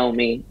not know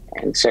me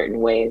in certain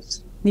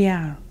ways.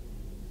 Yeah.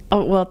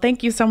 Oh, well,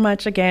 thank you so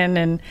much again,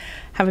 and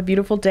have a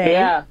beautiful day.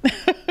 Yeah.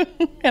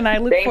 And I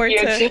look forward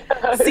to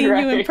seeing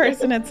you in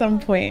person at some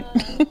point.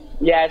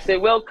 Yes,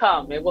 it will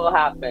come. It will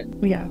happen.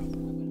 Yeah.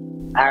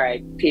 All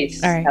right.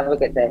 Peace. All right. Have a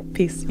good day.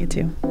 Peace. You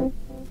too.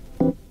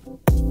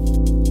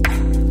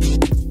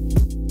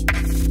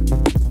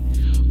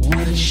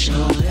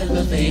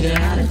 Elevator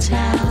out of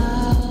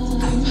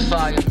town.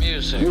 Fire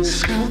music.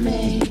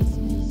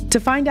 To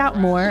find out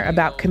more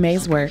about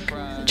Camae's work,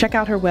 check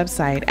out her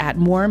website at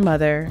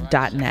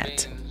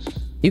moormother.net.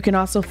 You can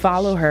also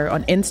follow her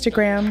on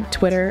Instagram,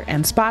 Twitter,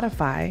 and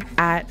Spotify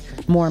at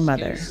Moor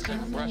Mother.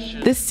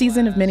 This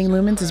season of Many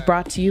Lumens is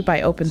brought to you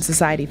by Open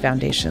Society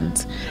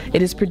Foundations.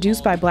 It is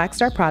produced by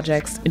BlackStar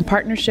Projects in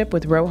partnership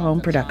with Row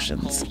Home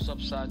Productions.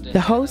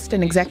 The host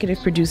and executive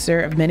producer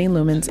of Many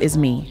Lumens is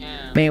me,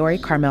 Maori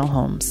Karmael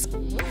Holmes.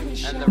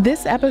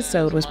 This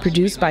episode was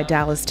produced by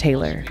Dallas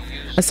Taylor.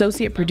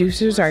 Associate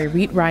producers are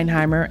Irit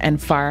Reinheimer and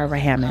Farah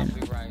Rahaman.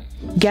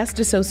 Guest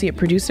associate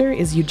producer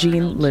is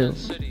Eugene Liu.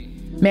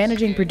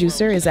 Managing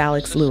producer is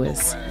Alex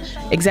Lewis.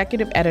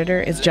 Executive editor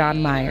is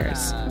John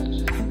Myers.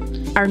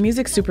 Our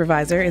music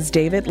supervisor is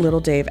David Little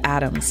Dave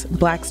Adams,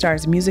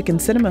 BlackStar's Music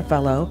and Cinema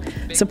Fellow,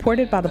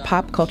 supported by the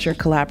Pop Culture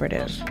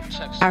Collaborative.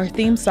 Our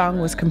theme song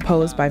was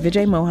composed by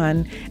Vijay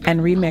Mohan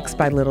and remixed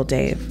by Little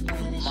Dave.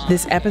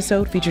 This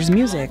episode features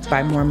music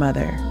by Moor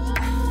Mother.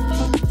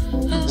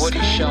 Woody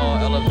Shaw,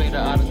 elevator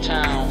out of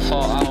town,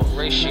 fallout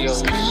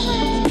ratios.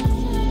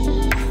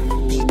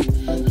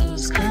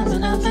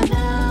 Coming up and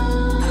down.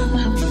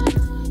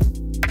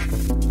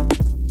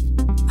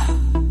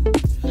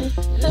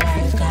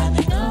 Life got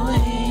me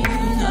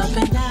going up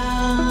and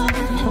down.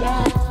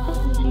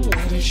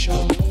 Woody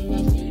Shaw,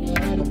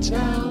 elevator out of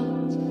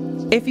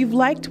town. If you've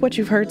liked what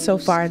you've heard so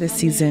far this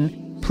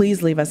season,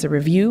 please leave us a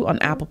review on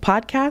Apple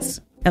Podcasts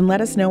and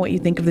let us know what you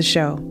think of the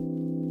show.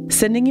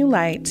 Sending you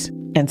light,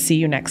 and see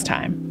you next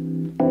time.